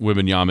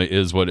Wembanyama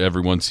is what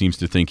everyone seems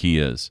to think he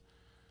is.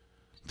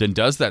 Then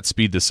does that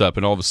speed this up?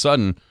 And all of a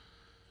sudden,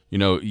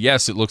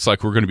 yes, it looks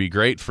like we're going to be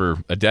great for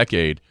a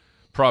decade.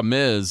 Problem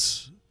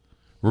is,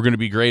 we're going to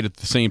be great at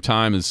the same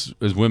time as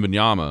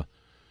Wembanyama.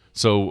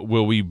 So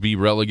will we be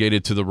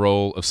relegated to the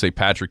role of, say,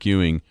 Patrick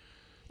Ewing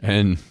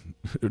and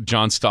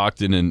John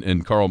Stockton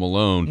and Karl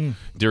Malone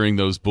during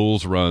those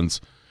Bulls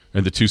runs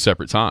and the 2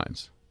 separate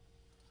times?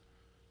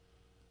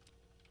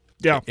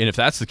 Yeah. And if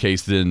that's the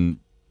case, then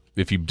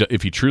if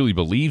he truly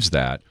believes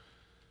that,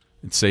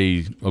 and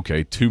say,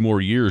 okay, 2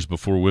 more years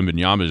before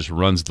Wembanyama just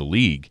runs the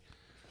league,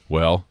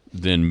 well,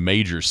 then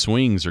major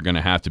swings are going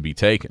to have to be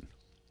taken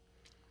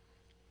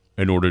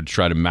in order to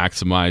try to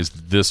maximize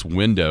this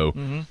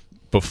window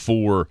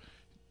before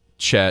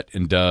Chet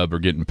and Dub are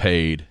getting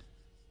paid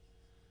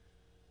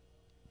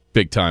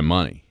big-time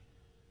money.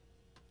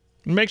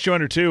 It makes you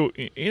wonder, too,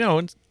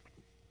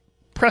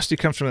 Presti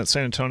comes from that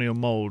San Antonio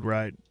mold,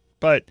 right?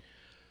 But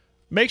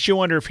makes you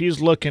wonder if he's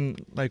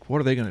looking like,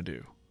 what are they going to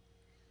do?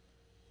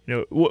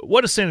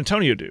 What does San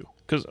Antonio do?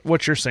 Because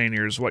what you're saying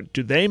here is,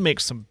 do they make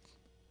some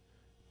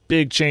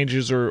big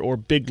changes or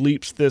big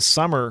leaps this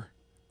summer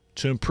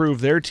to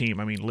improve their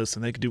team? I mean,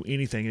 listen, they could do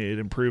anything to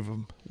improve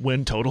them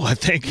win total, I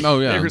think. Oh,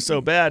 yeah. They were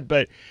so bad.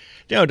 But,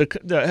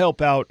 to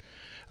help out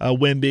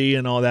Wemby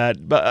and all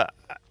that. But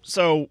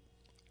so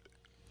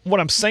what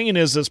I'm saying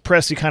is, does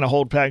Presti kind of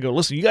hold back and go,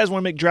 listen, you guys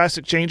want to make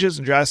drastic changes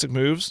and drastic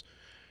moves?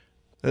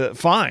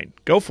 Fine,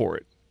 go for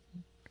it.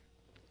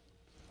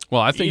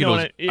 Well, I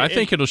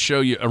think it'll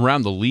show you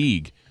around the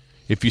league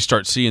if you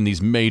start seeing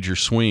these major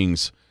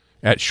swings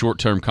at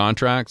short-term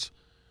contracts.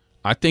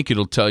 I think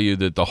it'll tell you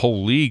that the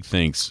whole league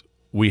thinks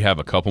we have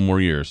a couple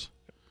more years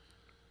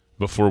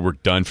before we're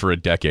done for a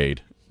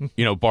decade.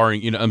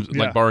 Barring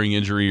barring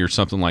injury or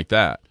something like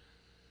that.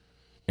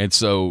 And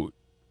so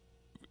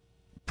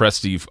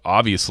Presti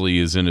obviously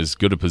is in as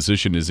good a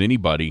position as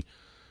anybody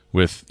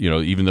with,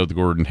 even though the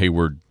Gordon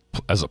Hayward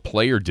as a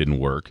player didn't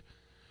work,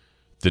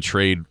 the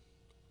trade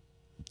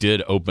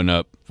did open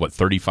up,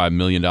 $35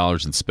 million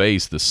in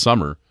space this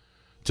summer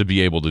to be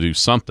able to do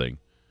something.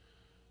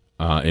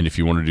 And if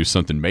you want to do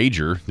something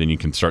major, then you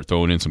can start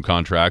throwing in some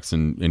contracts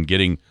and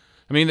getting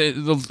 – I mean,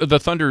 the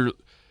Thunder,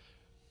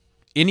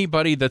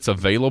 anybody that's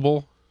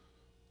available,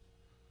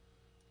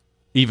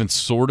 even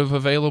sort of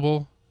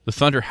available, the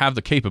Thunder have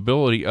the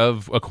capability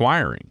of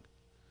acquiring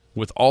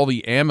with all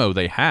the ammo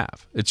they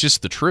have. It's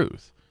just the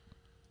truth.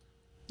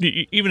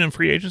 Even in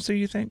free agency,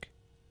 you think?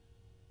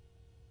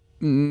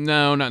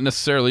 No, not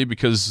necessarily,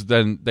 because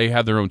then they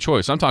have their own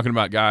choice. I'm talking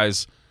about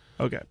guys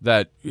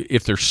that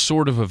if they're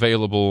sort of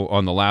available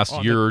on the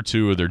last year or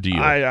two of their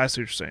deal. I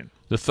see what you're saying.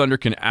 The Thunder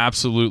can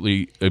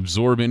absolutely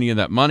absorb any of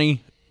that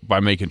money by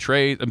making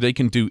trades. They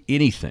can do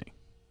anything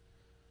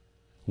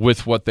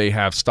with what they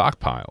have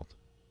stockpiled.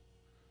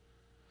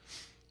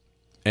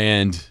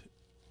 And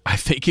I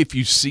think if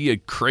you see a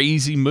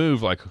crazy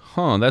move like,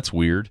 that's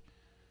weird,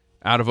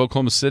 out of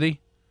Oklahoma City,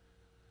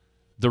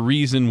 the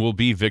reason will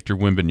be Victor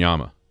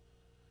Wembanyama.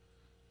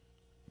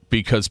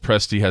 Because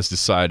Presti has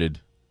decided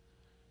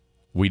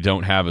we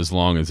don't have as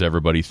long as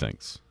everybody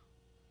thinks.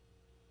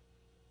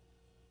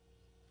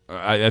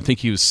 I think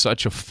he was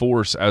such a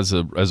force as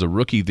a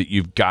rookie that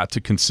you've got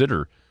to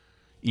consider,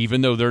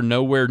 even though they're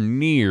nowhere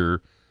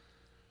near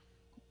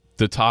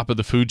the top of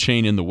the food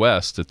chain in the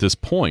West at this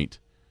point.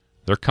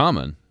 They're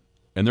coming,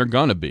 and they're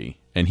going to be.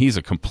 And he's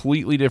a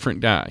completely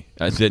different guy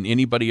than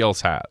anybody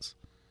else has.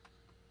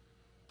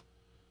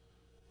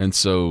 And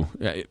so,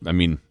 I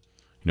mean,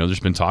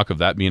 there's been talk of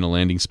that being a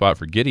landing spot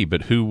for Giddey,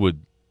 but who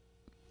would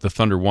the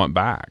Thunder want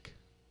back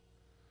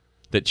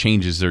that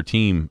changes their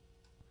team?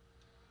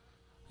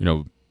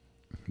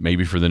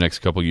 Maybe for the next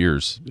couple of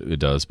years it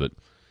does, but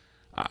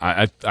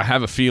I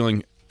have a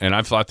feeling, and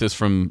I've thought this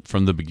from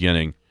the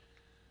beginning,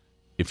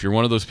 if you're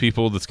one of those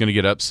people that's going to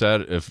get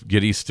upset if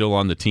Giddey's still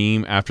on the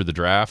team after the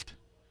draft,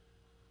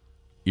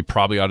 you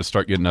probably ought to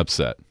start getting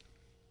upset.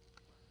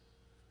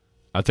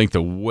 I think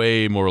the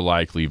way more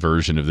likely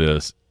version of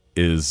this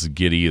is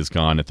Giddey is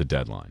gone at the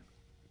deadline.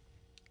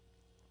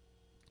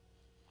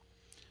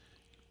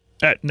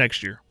 At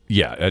next year.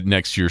 Yeah, at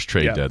next year's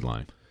trade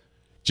deadline.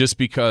 Just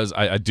because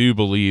I do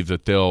believe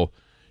that they'll,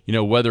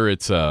 whether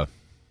it's oh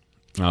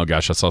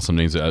gosh, I saw some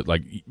names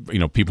like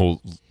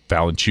people,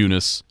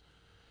 Valanciunas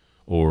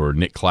or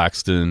Nick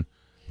Claxton,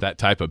 that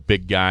type of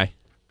big guy.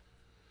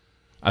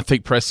 I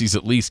think Presti's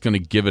at least going to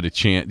give it a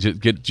chance,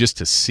 just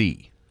to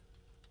see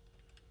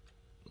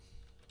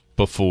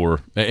before,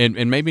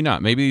 and maybe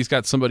not. Maybe he's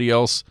got somebody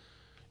else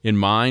in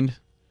mind,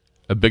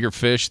 a bigger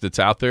fish that's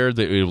out there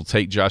that it will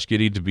take Josh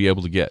Giddey to be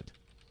able to get.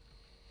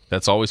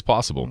 That's always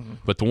possible. Mm-hmm.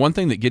 But the one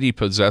thing that Giddey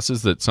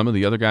possesses that some of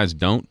the other guys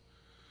don't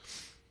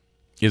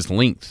is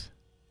length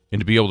and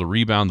to be able to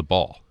rebound the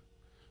ball,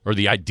 or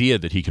the idea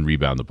that he can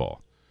rebound the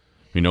ball.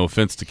 No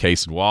offense to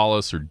Case and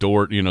Wallace or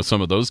Dort,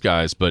 some of those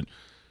guys, but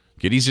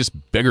Giddey's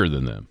just bigger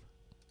than them.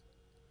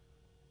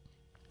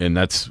 And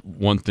that's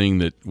one thing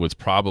that was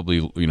probably,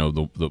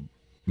 the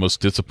most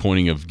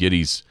disappointing of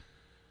Giddey's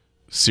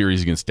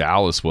series against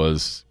Dallas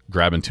was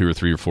grabbing 2 or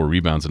 3 or 4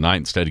 rebounds a night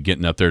instead of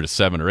getting up there to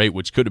 7 or 8,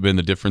 which could have been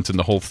the difference in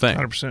the whole thing.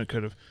 100%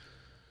 could have.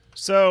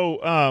 So,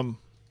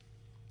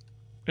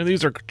 and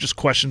these are just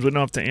questions. We don't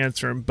have to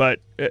answer them,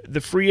 but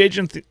the free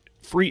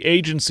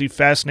agency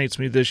fascinates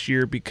me this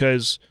year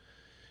because,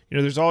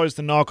 there's always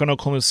the knock on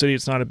Oklahoma City.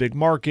 It's not a big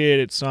market.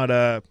 It's not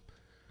a,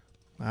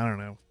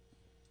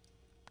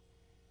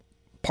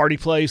 party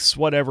place,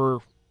 whatever.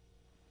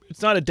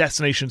 It's not a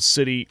destination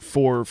city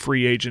for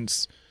free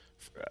agents.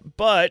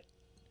 But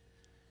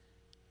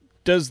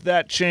does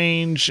that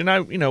change?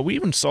 And we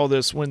even saw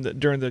this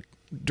during the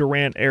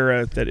Durant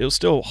era, that it was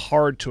still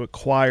hard to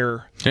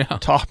acquire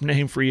top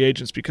name free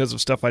agents because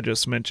of stuff I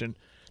just mentioned.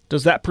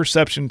 Does that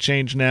perception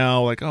change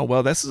now? Like, oh,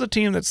 well, this is a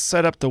team that's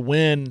set up to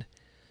win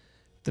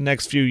the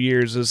next few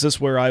years. Is this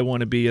where I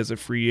want to be as a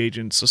free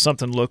agent? So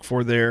something to look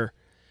for there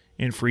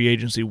in free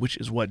agency, which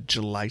is what,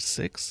 July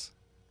 6th?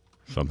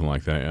 Something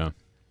like that, yeah.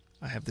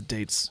 I have the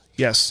dates.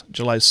 Yes,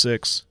 July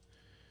 6th.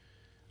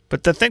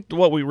 But I think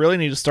what we really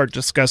need to start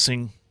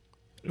discussing,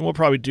 and we'll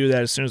probably do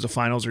that as soon as the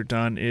finals are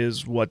done,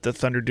 is what the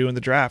Thunder do in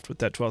the draft with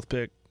that 12th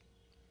pick.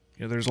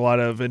 There's a lot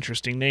of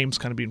interesting names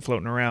kind of being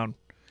floating around.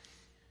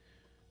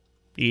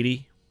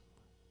 Edey.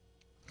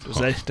 Was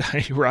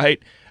that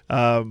right?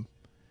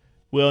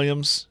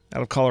 Williams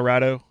out of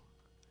Colorado.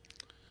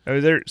 Or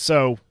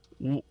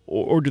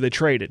do they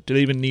trade it? Do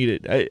they even need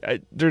it?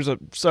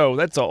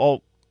 That's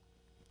all.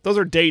 Those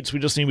are dates we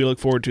just need to look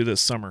forward to this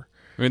summer.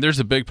 I mean, there's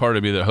a big part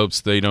of me that hopes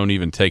they don't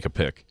even take a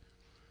pick,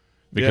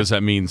 because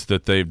that means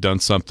that they've done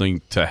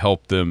something to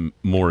help them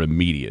more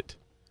immediate.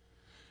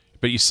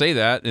 But you say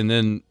that, and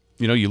then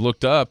you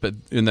looked up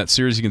in that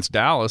series against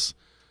Dallas.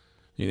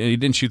 He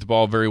didn't shoot the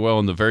ball very well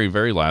in the very,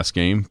 very last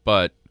game,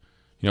 but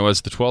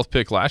as the 12th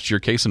pick last year,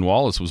 Case and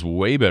Wallace was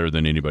way better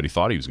than anybody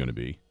thought he was going to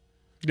be.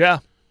 Yeah.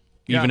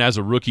 Even as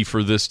a rookie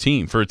for this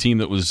team, for a team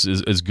that was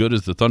as good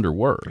as the Thunder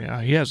were.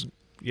 Yeah, he hasn't.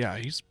 Yeah,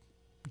 he's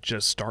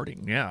just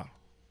starting. Yeah.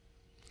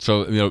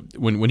 So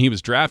when he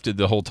was drafted,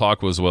 the whole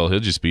talk was, well,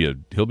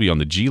 he'll be on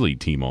the G League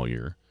team all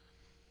year,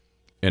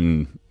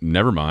 and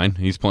never mind,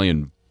 he's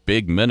playing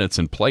big minutes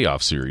in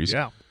playoff series.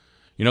 Yeah.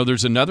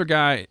 There's another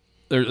guy.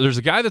 There's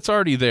a guy that's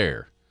already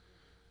there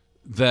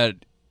that,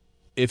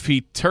 if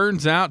he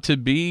turns out to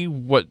be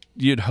what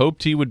you'd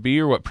hoped he would be,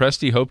 or what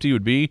Presti hoped he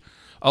would be,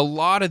 a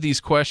lot of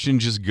these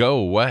questions just go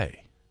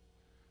away.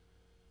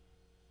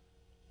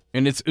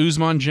 And it's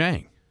Ousmane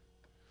Dieng.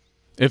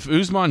 If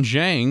Ousmane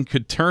Dieng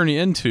could turn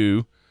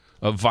into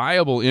a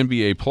viable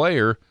NBA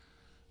player,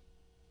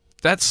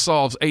 that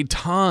solves a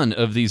ton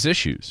of these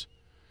issues,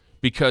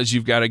 because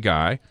you've got a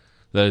guy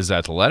that is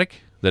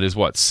athletic, that is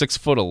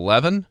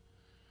 6'11",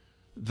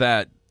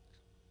 that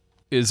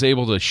is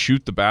able to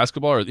shoot the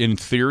basketball, or in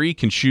theory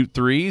can shoot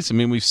threes. I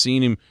mean, we've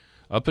seen him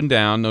up and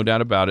down, no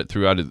doubt about it,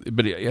 throughout it.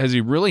 But has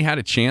he really had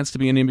a chance to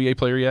be an NBA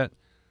player yet?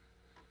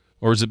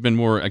 Or has it been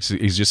more, actually,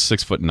 he's just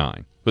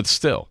 6'9"? But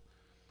still,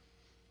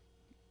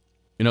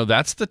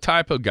 that's the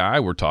type of guy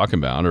we're talking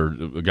about, or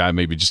a guy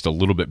maybe just a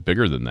little bit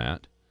bigger than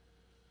that.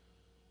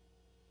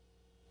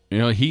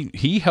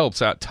 He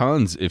helps out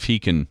tons if he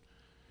can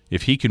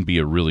be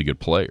a really good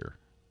player,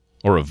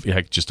 or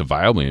just a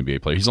viable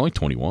NBA player. He's only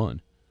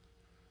 21.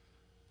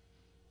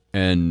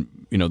 And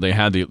they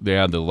had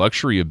the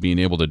luxury of being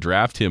able to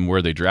draft him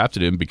where they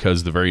drafted him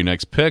because the very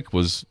next pick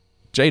was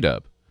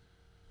J-Dub,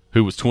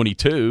 who was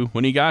 22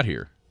 when he got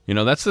here.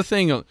 That's the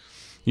thing.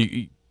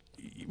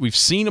 We've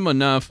seen him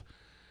enough.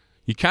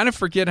 You kind of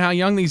forget how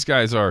young these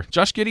guys are.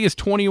 Josh Giddey is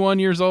 21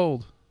 years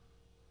old.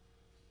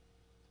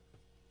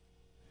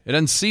 It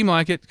doesn't seem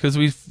like it because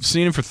we've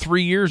seen him for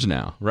 3 years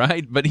now,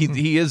 right? But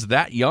he is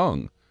that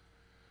young.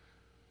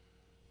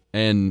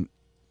 And,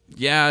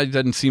 yeah, it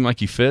doesn't seem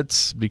like he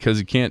fits because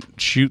he can't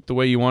shoot the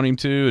way you want him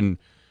to.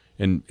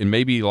 And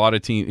maybe a lot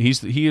of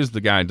teams – he is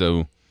the guy,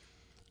 though,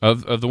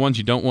 of the ones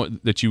you don't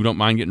want that you don't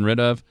mind getting rid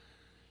of.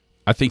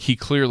 I think he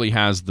clearly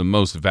has the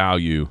most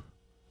value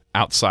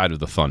outside of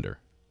the Thunder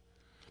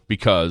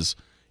because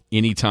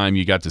anytime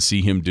you got to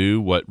see him do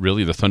what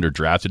really the Thunder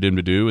drafted him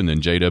to do and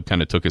then J-Dub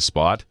kind of took his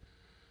spot,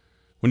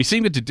 when you see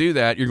him to do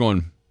that, you're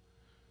going,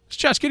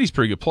 Josh Giddey's a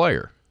pretty good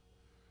player.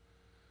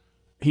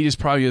 He just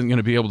probably isn't going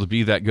to be able to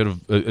be that good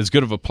of as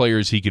good of a player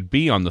as he could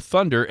be on the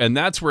Thunder, and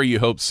that's where you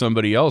hope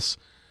somebody else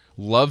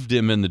loved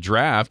him in the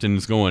draft and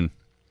is going,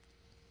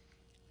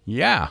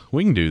 yeah,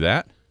 we can do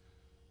that.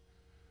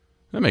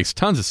 That makes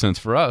tons of sense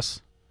for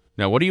us.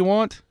 Now, what do you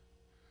want?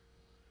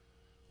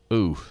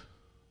 Ooh.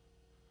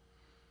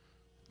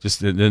 Just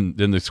then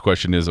this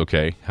question is,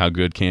 okay, how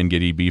good can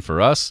Giddey be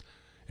for us,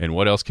 and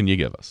what else can you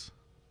give us?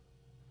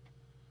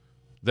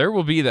 There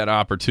will be that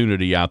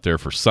opportunity out there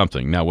for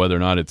something. Now, whether or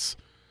not it's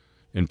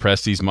in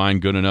Presti's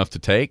mind good enough to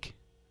take,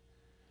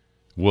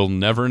 we'll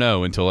never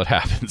know until it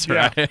happens,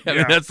 right? Yeah, I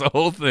mean, that's the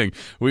whole thing.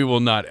 We will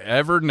not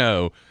ever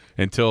know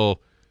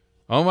until,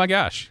 oh my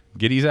gosh,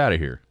 Giddey's out of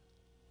here.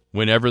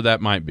 Whenever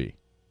that might be.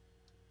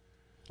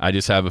 I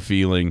just have a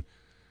feeling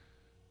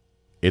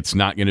it's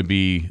not going to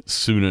be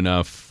soon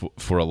enough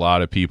for a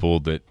lot of people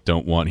that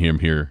don't want him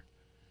here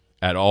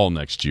at all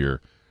next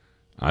year.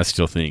 I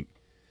still think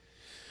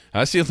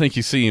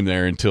you see him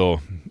there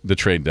until the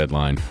trade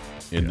deadline.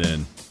 And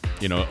then,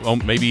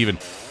 maybe even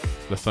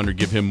the Thunder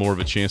give him more of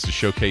a chance to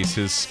showcase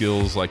his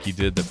skills like he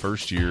did the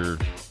first year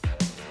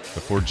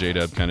before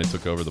J-Dub kind of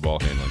took over the ball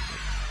handling.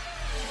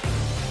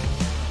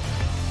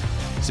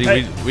 See,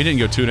 we didn't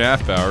go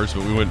 2.5 hours,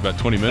 but we went about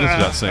 20 minutes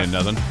without saying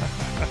nothing.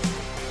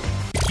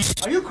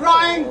 Are you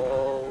crying?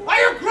 Are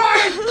you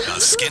crying? The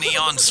Skinny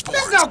on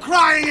Sports. There's no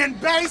crying in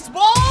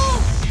baseball!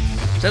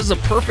 That's a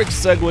perfect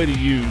segue to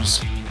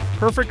use.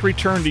 Perfect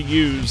return to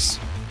use.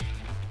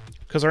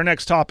 Because our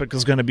next topic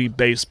is going to be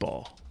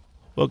baseball.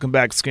 Welcome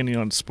back, Skinny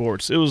on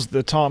Sports. It was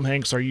the Tom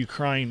Hanks, Are You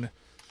Crying?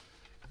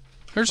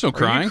 There's no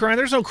crying. Are you crying?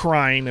 There's no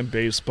crying in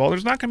baseball.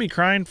 There's not going to be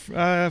crying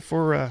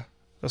for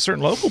a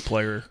certain local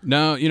player.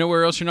 No, you know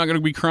where else you're not going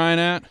to be crying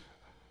at?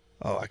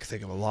 Oh, I can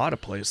think of a lot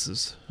of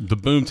places. The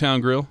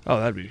Boomtown Grill. Oh,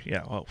 that'd be,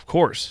 yeah, well, of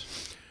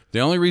course. The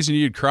only reason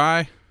you'd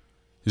cry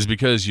is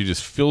because you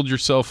just filled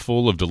yourself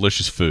full of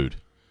delicious food.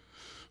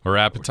 Or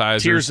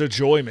appetizers. Tears of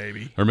joy,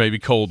 maybe. Or maybe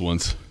cold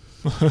ones.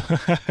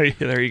 Yeah,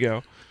 there you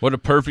go. What a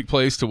perfect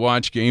place to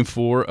watch Game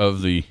 4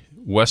 of the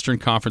Western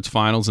Conference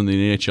Finals in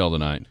the NHL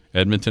tonight.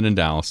 Edmonton and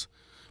Dallas.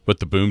 With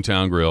the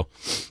Boomtown Grill.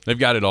 They've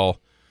got it all.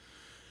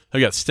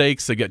 They've got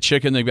steaks. They've got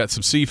chicken. They've got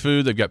some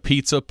seafood. They've got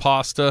pizza,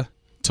 pasta.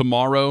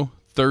 Tomorrow,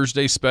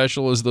 Thursday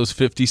special is those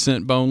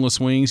 50-cent boneless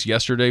wings.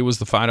 Yesterday was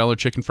the $5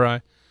 chicken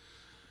fry.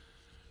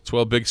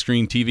 12 big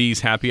screen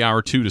TVs, happy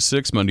hour 2 to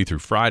 6, Monday through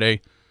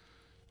Friday.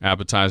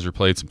 Appetizer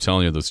plates. I'm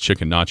telling you, those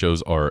chicken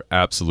nachos are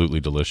absolutely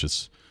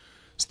delicious.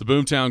 It's the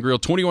Boomtown Grill,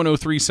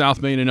 2103 South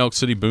Main in Elk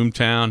City.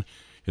 Boomtown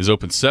is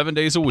open 7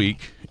 days a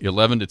week,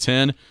 11 to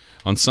 10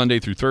 on Sunday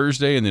through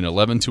Thursday, and then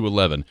 11 to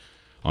 11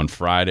 on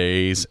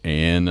Fridays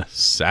and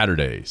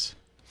Saturdays.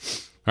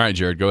 All right,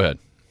 Jared, go ahead.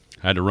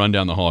 I had to run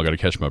down the hall. I got to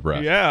catch my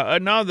breath. Yeah,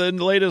 now the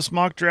latest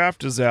mock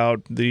draft is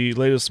out. The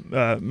latest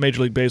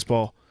Major League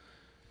Baseball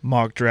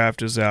mock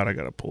draft is out. I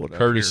got to pull it up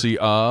Courtesy here.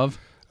 of?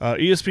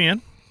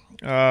 ESPN.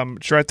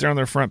 It's right there on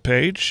their front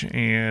page,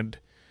 and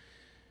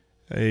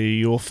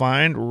you'll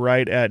find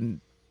right at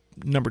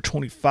number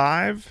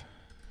 25,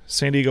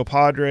 San Diego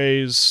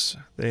Padres.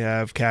 They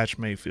have Catch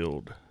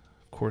Mayfield.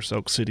 Of course,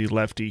 Elk City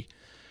lefty,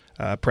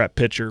 prep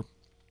pitcher.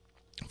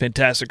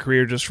 Fantastic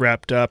career, just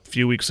wrapped up a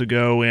few weeks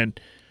ago, and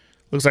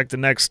looks like the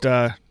next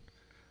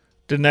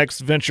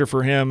venture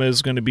for him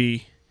is going to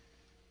be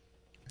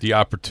the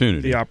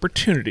opportunity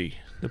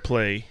to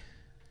play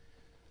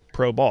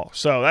pro ball.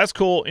 So that's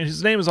cool. And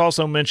his name is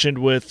also mentioned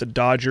with the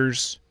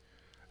Dodgers,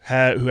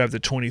 who have the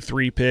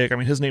 23 pick. I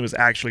mean, his name was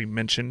actually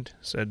mentioned.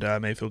 Said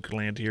Mayfield could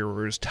land here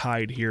or is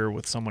tied here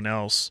with someone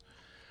else.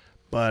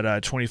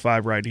 But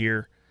 25 right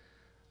here.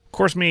 Of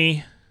course,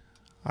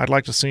 I'd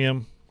like to see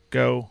him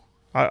go.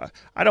 I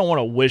don't want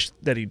to wish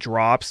that he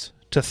drops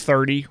to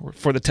 30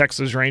 for the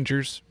Texas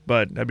Rangers,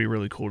 but that'd be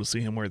really cool to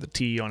see him wear the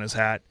T on his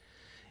hat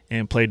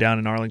and play down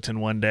in Arlington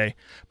one day.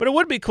 But it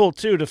would be cool,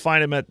 too, to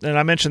find him and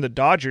I mentioned the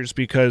Dodgers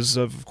because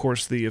of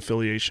course, the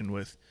affiliation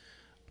with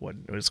what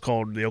is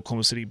called the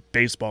Oklahoma City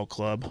Baseball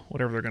Club,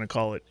 whatever they're going to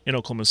call it, in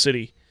Oklahoma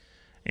City.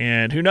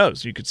 And who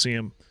knows, you could see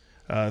him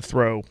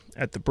throw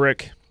at the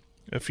brick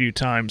a few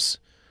times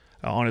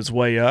on his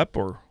way up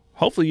or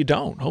Hopefully you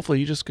don't. Hopefully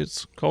he just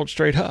gets called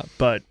straight up.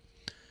 But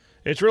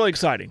it's really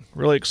exciting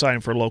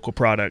for a local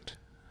product.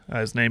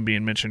 His name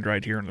being mentioned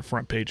right here on the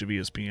front page of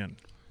ESPN.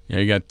 Yeah,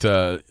 you got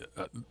the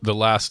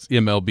last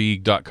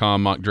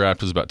MLB.com mock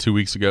draft was about 2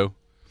 weeks ago,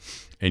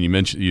 and you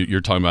mentioned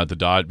you're talking about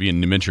the being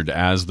mentioned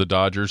as the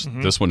Dodgers.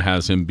 Mm-hmm. This one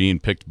has him being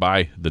picked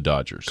by the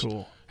Dodgers.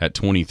 Cool. At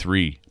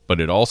 23.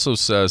 But it also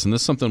says, and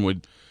this is something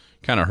we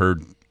kind of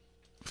heard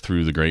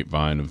through the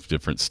grapevine of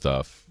different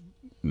stuff,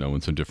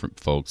 knowing some different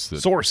folks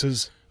that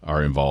sources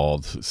are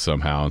involved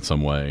somehow in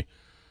some way.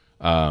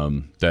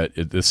 That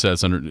it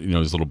says under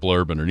his little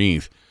blurb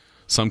underneath.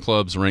 Some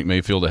clubs rank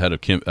Mayfield ahead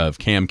of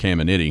Cam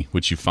Caminiti,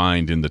 which you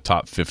find in the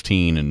top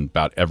 15 in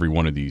about every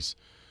one of these,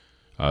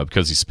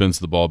 because he spins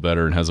the ball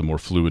better and has a more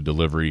fluid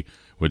delivery,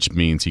 which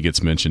means he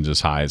gets mentioned as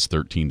high as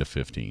 13 to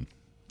 15.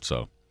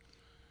 So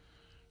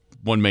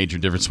one major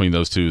difference between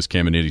those two is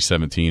Caminiti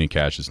 17 and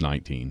Cash is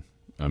 19.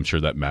 I'm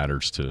sure that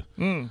matters to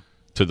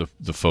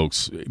the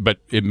folks, but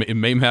it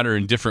may matter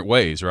in different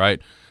ways, right?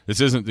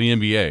 This isn't the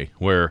NBA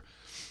where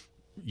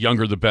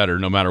younger the better,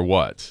 no matter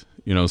what.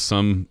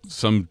 Some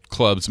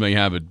clubs may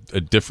have a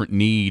different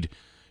need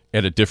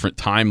at a different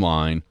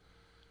timeline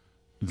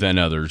than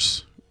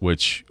others,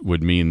 which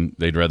would mean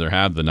they'd rather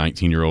have the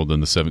 19-year-old than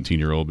the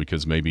 17-year-old,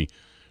 because maybe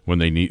when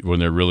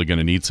they're really going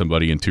to need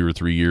somebody in 2 or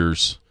 3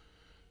 years,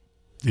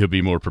 he'll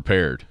be more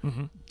prepared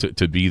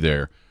to be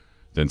there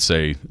than,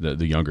 say,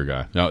 the younger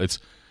guy. Now, I was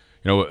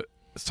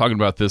talking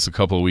about this a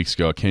couple of weeks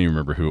ago. I can't even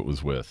remember who it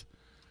was with,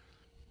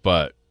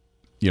 but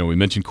we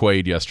mentioned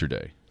Quade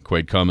yesterday.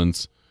 Quade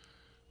Cummins.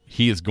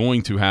 He is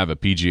going to have a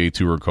PGA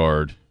Tour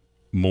card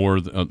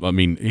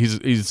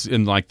he's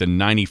in like the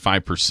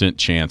 95%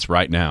 chance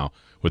right now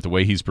with the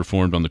way he's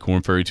performed on the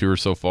Korn Ferry Tour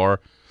so far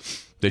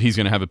that he's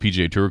going to have a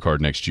PGA Tour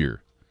card next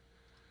year.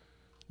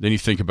 Then you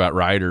think about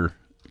Ryder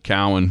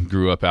Cowan,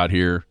 grew up out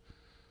here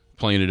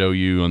playing at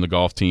OU on the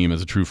golf team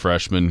as a true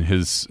freshman.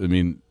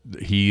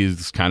 He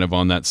is kind of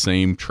on that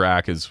same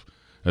track as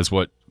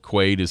what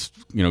Quade is,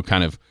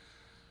 kind of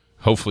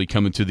hopefully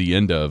coming to the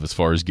end of as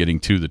far as getting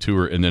to the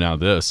tour. And then now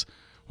this.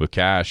 With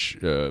Cash,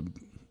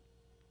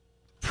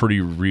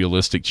 pretty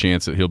realistic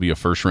chance that he'll be a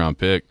first-round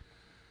pick.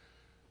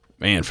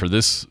 Man, for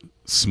this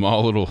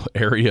small little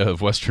area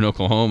of Western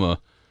Oklahoma,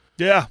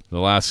 the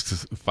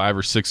last 5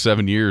 or 6,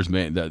 7 years,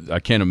 man, I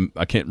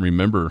can't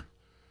remember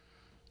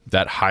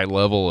that high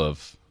level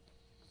of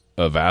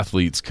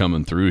athletes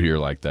coming through here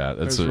like that.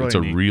 It's a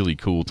really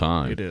cool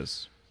time. It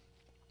is.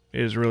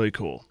 It is really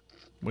cool.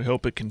 We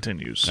hope it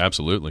continues.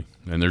 Absolutely,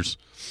 and there's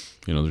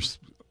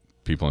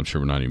people I'm sure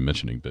we're not even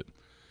mentioning, but.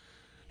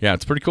 Yeah,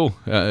 it's pretty cool.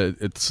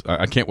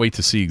 I can't wait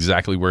to see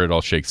exactly where it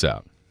all shakes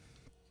out.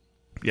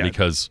 Yeah,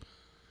 because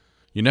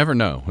you never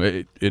know.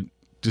 It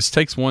just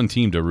takes one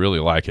team to really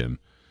like him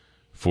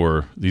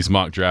for these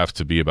mock drafts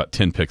to be about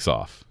 10 picks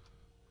off.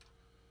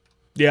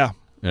 Yeah,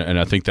 and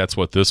I think that's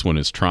what this one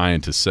is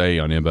trying to say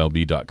on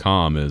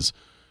MLB.com is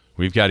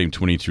we've got him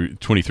 23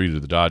 to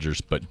the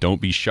Dodgers, but don't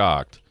be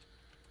shocked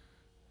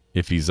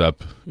if he's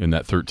up in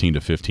that 13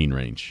 to 15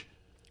 range.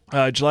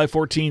 July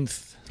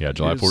 14th. Yeah,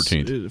 July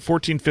 14th.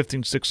 14,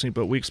 15, 16,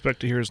 but we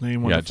expect to hear his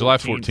name on the 14th. July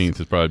 14th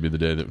is probably the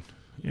day that...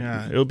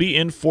 Yeah, it'll be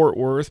in Fort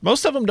Worth.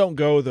 Most of them don't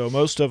go, though.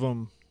 Most of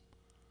them,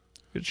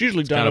 it's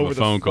usually done over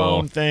the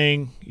phone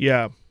thing.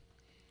 Yeah.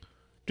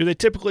 Do they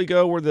typically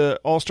go where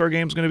the All-Star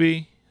game's going to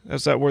be?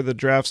 Is that where the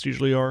drafts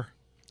usually are?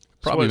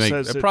 It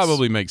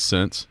probably makes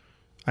sense.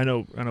 I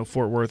know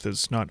Fort Worth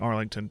is not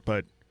Arlington,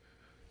 but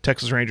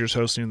Texas Rangers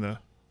hosting the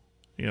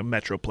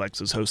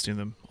Metroplex is hosting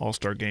the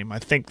All-Star game. I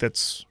think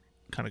that's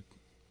kind of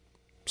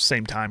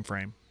same time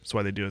frame. That's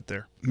why they do it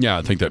there. Yeah,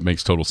 I think that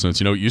makes total sense.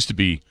 It used to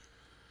be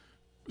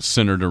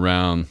centered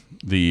around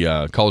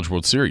the College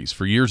World Series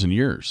for years and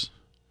years.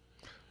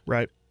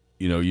 Right.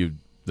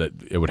 That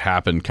it would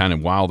happen kind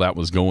of while that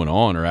was going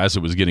on or as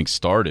it was getting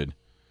started.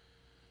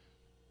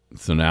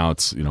 So now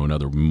it's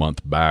another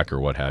month back or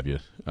what have you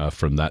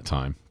from that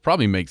time.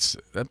 Probably makes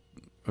that.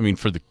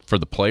 For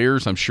the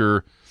players, I'm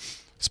sure,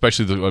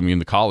 especially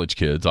the college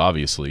kids,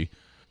 obviously,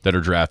 that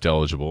are draft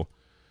eligible.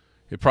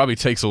 It probably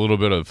takes a little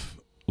bit of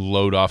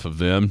load off of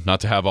them not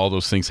to have all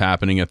those things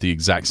happening at the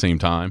exact same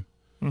time.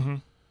 Mm-hmm.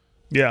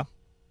 Yeah.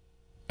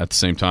 At the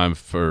same time,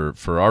 for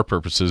our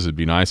purposes, it'd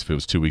be nice if it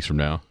was 2 weeks from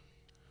now.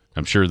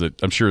 I'm sure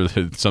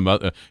that some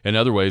other, in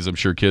other ways, I'm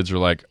sure kids are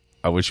like,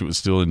 I wish it was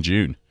still in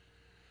June.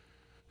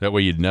 That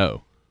way you'd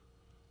know.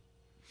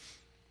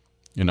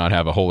 And not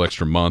have a whole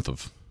extra month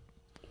of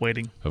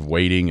waiting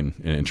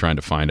and trying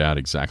to find out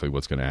exactly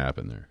what's going to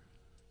happen there.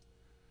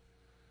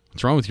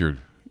 What's wrong with your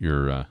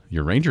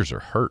Rangers are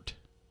hurt?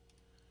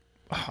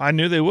 I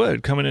knew they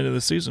would coming into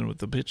the season with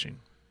the pitching.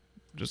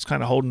 Just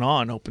kind of holding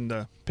on, hoping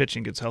the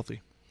pitching gets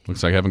healthy.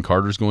 Looks like Evan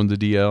Carter's going to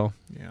DL.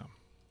 Yeah.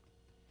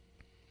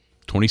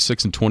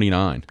 26 and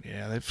 29.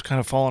 Yeah, they've kind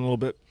of fallen a little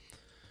bit.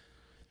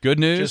 Good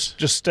news.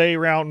 Just stay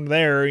around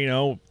there,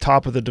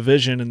 top of the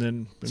division, and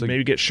then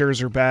maybe get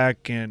Scherzer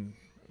back and,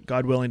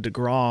 God willing,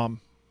 DeGrom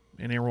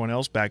and everyone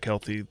else back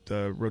healthy.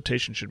 The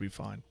rotation should be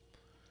fine.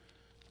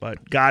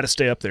 But got to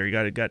stay up there. You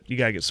got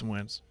to get some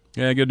wins.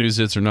 Yeah, good news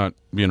is they're not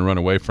being run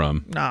away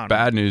from. No.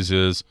 Bad news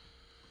is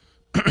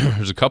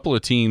there's a couple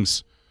of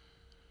teams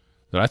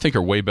that I think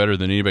are way better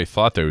than anybody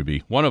thought they would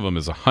be. One of them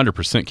is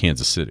 100%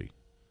 Kansas City.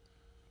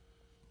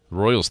 The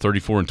Royals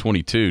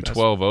 34-22,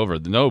 12 over.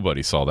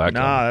 Nobody saw that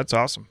coming. Nah, that's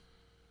awesome.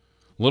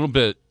 Little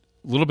bit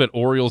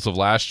Orioles of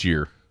last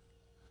year.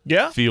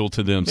 Yeah. Feel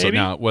to them. Maybe. So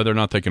now whether or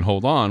not they can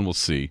hold on, we'll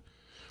see.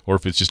 Or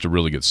if it's just a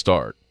really good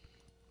start.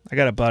 I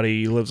got a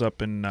buddy. He lives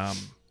up in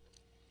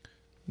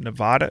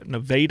Nevada,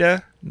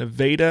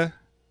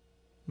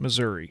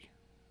 Missouri.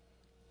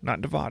 Not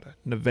Nevada,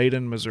 Nevada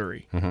and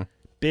Missouri. Mm-hmm.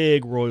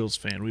 Big Royals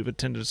fan. We've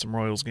attended some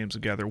Royals games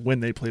together when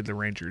they played the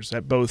Rangers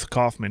at both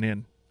Kauffman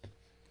and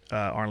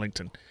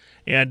Arlington.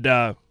 And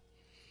I've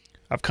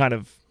kind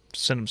of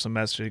sent him some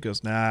message. He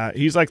goes, nah.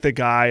 He's like the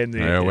guy in the.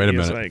 Yeah, wait a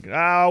he's minute. like,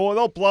 well,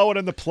 they'll blow it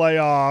in the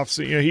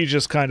playoffs. You know, he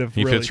just kind of.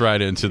 He really, fits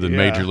right into the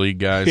major league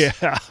guys.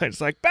 Yeah,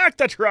 it's like back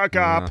the truck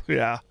up.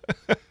 Yeah.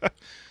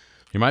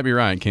 You might be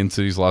right. Kansas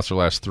City's lost their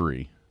last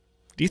 3.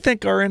 Do you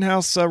think our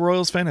in-house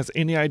Royals fan has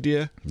any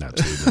idea?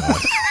 Absolutely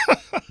not.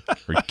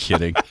 Are you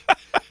kidding?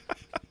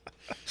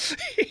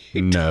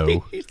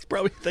 No. He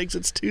probably thinks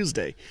it's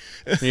Tuesday.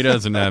 He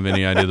doesn't have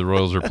any idea the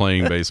Royals are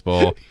playing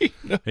baseball.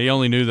 He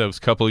only knew those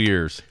couple of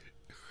years.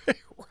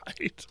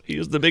 Right. He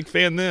was the big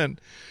fan then.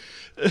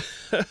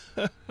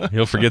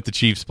 He'll forget the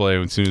Chiefs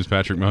play as soon as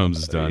Patrick Mahomes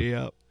is done.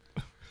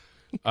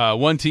 Yeah.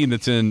 One team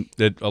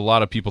that a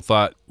lot of people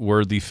thought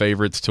were the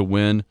favorites to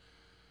win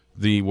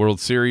the World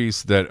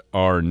Series that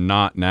are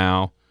not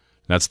now,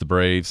 that's the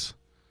Braves.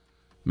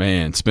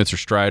 Man, Spencer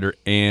Strider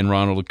and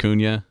Ronald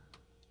Acuna.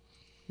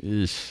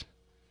 Eesh.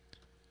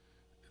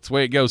 It's the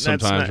way it goes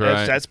sometimes,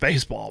 right? That's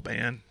baseball,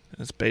 man.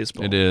 That's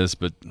baseball. It is,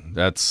 but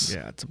that's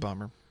it's a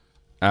bummer.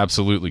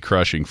 absolutely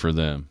crushing for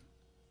them.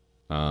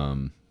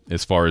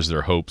 As far as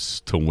their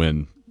hopes to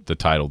win the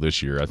title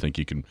this year, I think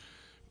you can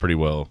pretty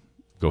well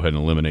go ahead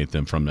and eliminate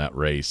them from that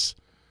race.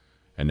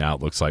 And now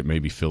it looks like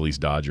maybe Phillies,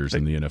 Dodgers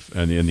in the NFL.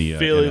 And in the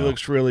Philly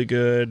looks really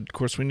good. Of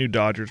course, we knew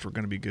Dodgers were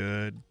going to be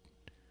good.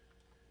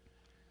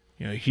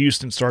 You know,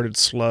 Houston started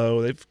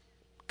slow. They've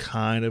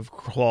kind of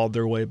clawed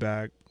their way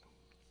back.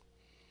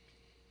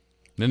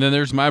 And then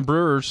there's my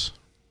Brewers.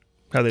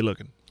 How are they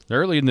looking? They're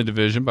early in the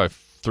division by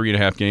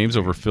 3.5 games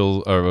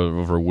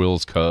over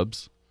Will's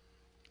Cubs.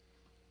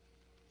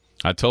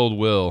 I told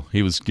Will,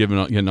 he was getting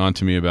on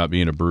to me about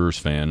being a Brewers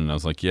fan, and I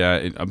was like,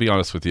 yeah, I'll be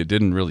honest with you, it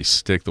didn't really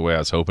stick the way I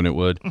was hoping it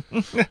would.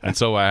 And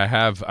so I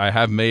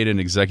have made an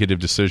executive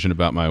decision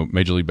about my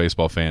Major League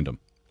Baseball fandom.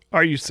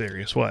 Are you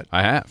serious? What?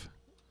 I have.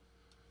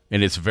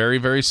 And it's very,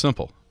 very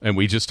simple. And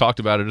we just talked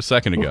about it a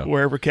second ago.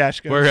 Wherever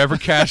cash goes. Wherever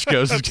cash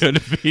goes is going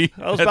to be.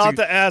 I was about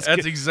to ask.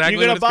 That's exactly you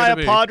what going to it's buy gonna a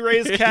be.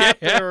 Padres cap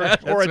Yeah,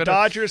 or a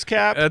Dodgers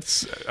cap?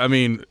 That's what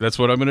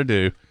I'm going to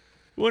do.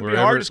 Wouldn't be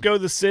hard. Just go to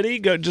the city.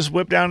 Just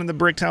whip down in the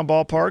Bricktown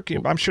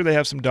ballpark. I'm sure they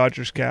have some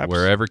Dodgers caps.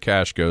 Wherever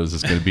cash goes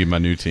is going to be my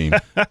new team.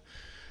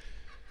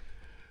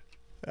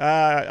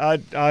 I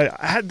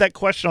had that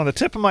question on the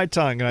tip of my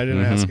tongue, and I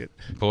didn't ask it.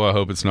 Boy, I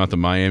hope it's not the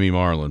Miami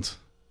Marlins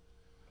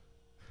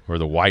or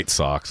the White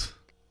Sox.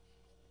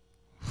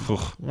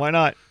 Why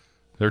not?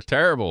 They're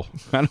terrible.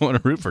 I don't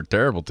want to root for a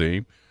terrible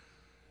team.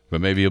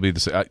 But maybe it'll be the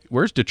same.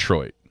 Where's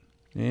Detroit?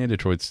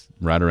 Detroit's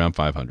right around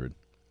 500.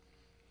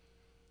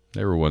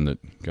 They were one that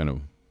kind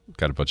of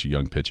got a bunch of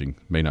young pitching.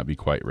 May not be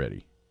quite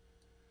ready.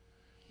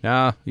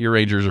 Nah, your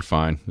Rangers are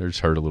fine. They're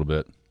just hurt a little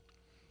bit.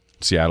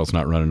 Seattle's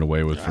not running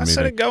away with for me. I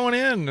said it going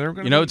in.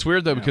 It's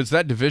weird, though, because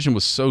that division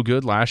was so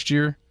good last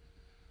year.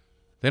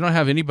 They don't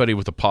have anybody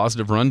with a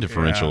positive run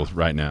differential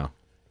right now.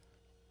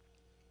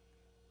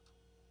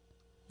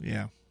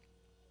 Yeah.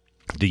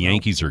 The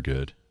Yankees are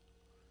good,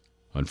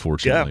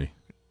 unfortunately.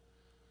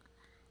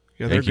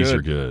 Yeah, they're Yankees good.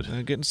 are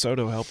good. Getting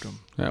Soto helped them.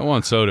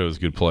 Juan Soto is a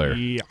good player.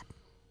 Yeah.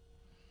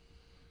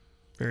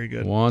 Very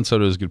good. Juan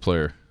Soto is a good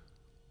player.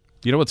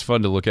 You know what's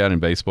fun to look at in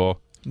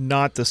baseball?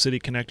 Not the City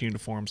Connect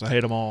uniforms. I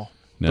hate them all.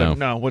 No. But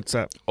no, what's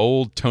that?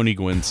 Old Tony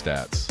Gwynn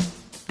stats.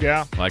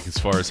 Yeah. Like as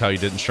far as how he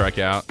didn't strike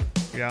out.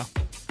 Yeah.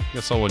 I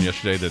saw one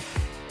yesterday that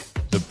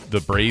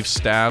the Brave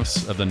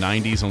staffs of the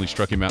 90s only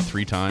struck him out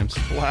 3 times.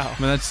 Wow.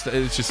 I mean, it's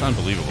just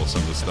unbelievable,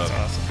 some of the stuff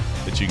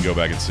awesome. that you can go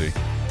back and see.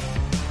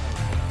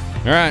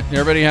 All right,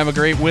 everybody have a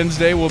great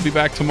Wednesday. We'll be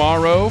back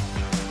tomorrow.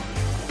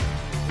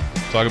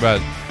 Talk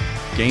about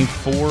Game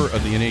 4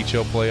 of the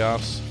NHL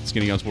playoffs.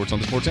 Skinny on Sports on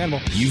the Sports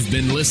Animal. You've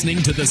been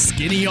listening to the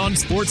Skinny on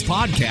Sports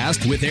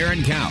podcast with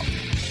Aaron Cow.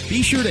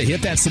 Be sure to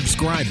hit that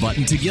subscribe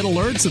button to get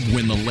alerts of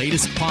when the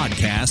latest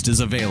podcast is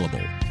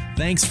available.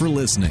 Thanks for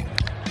listening.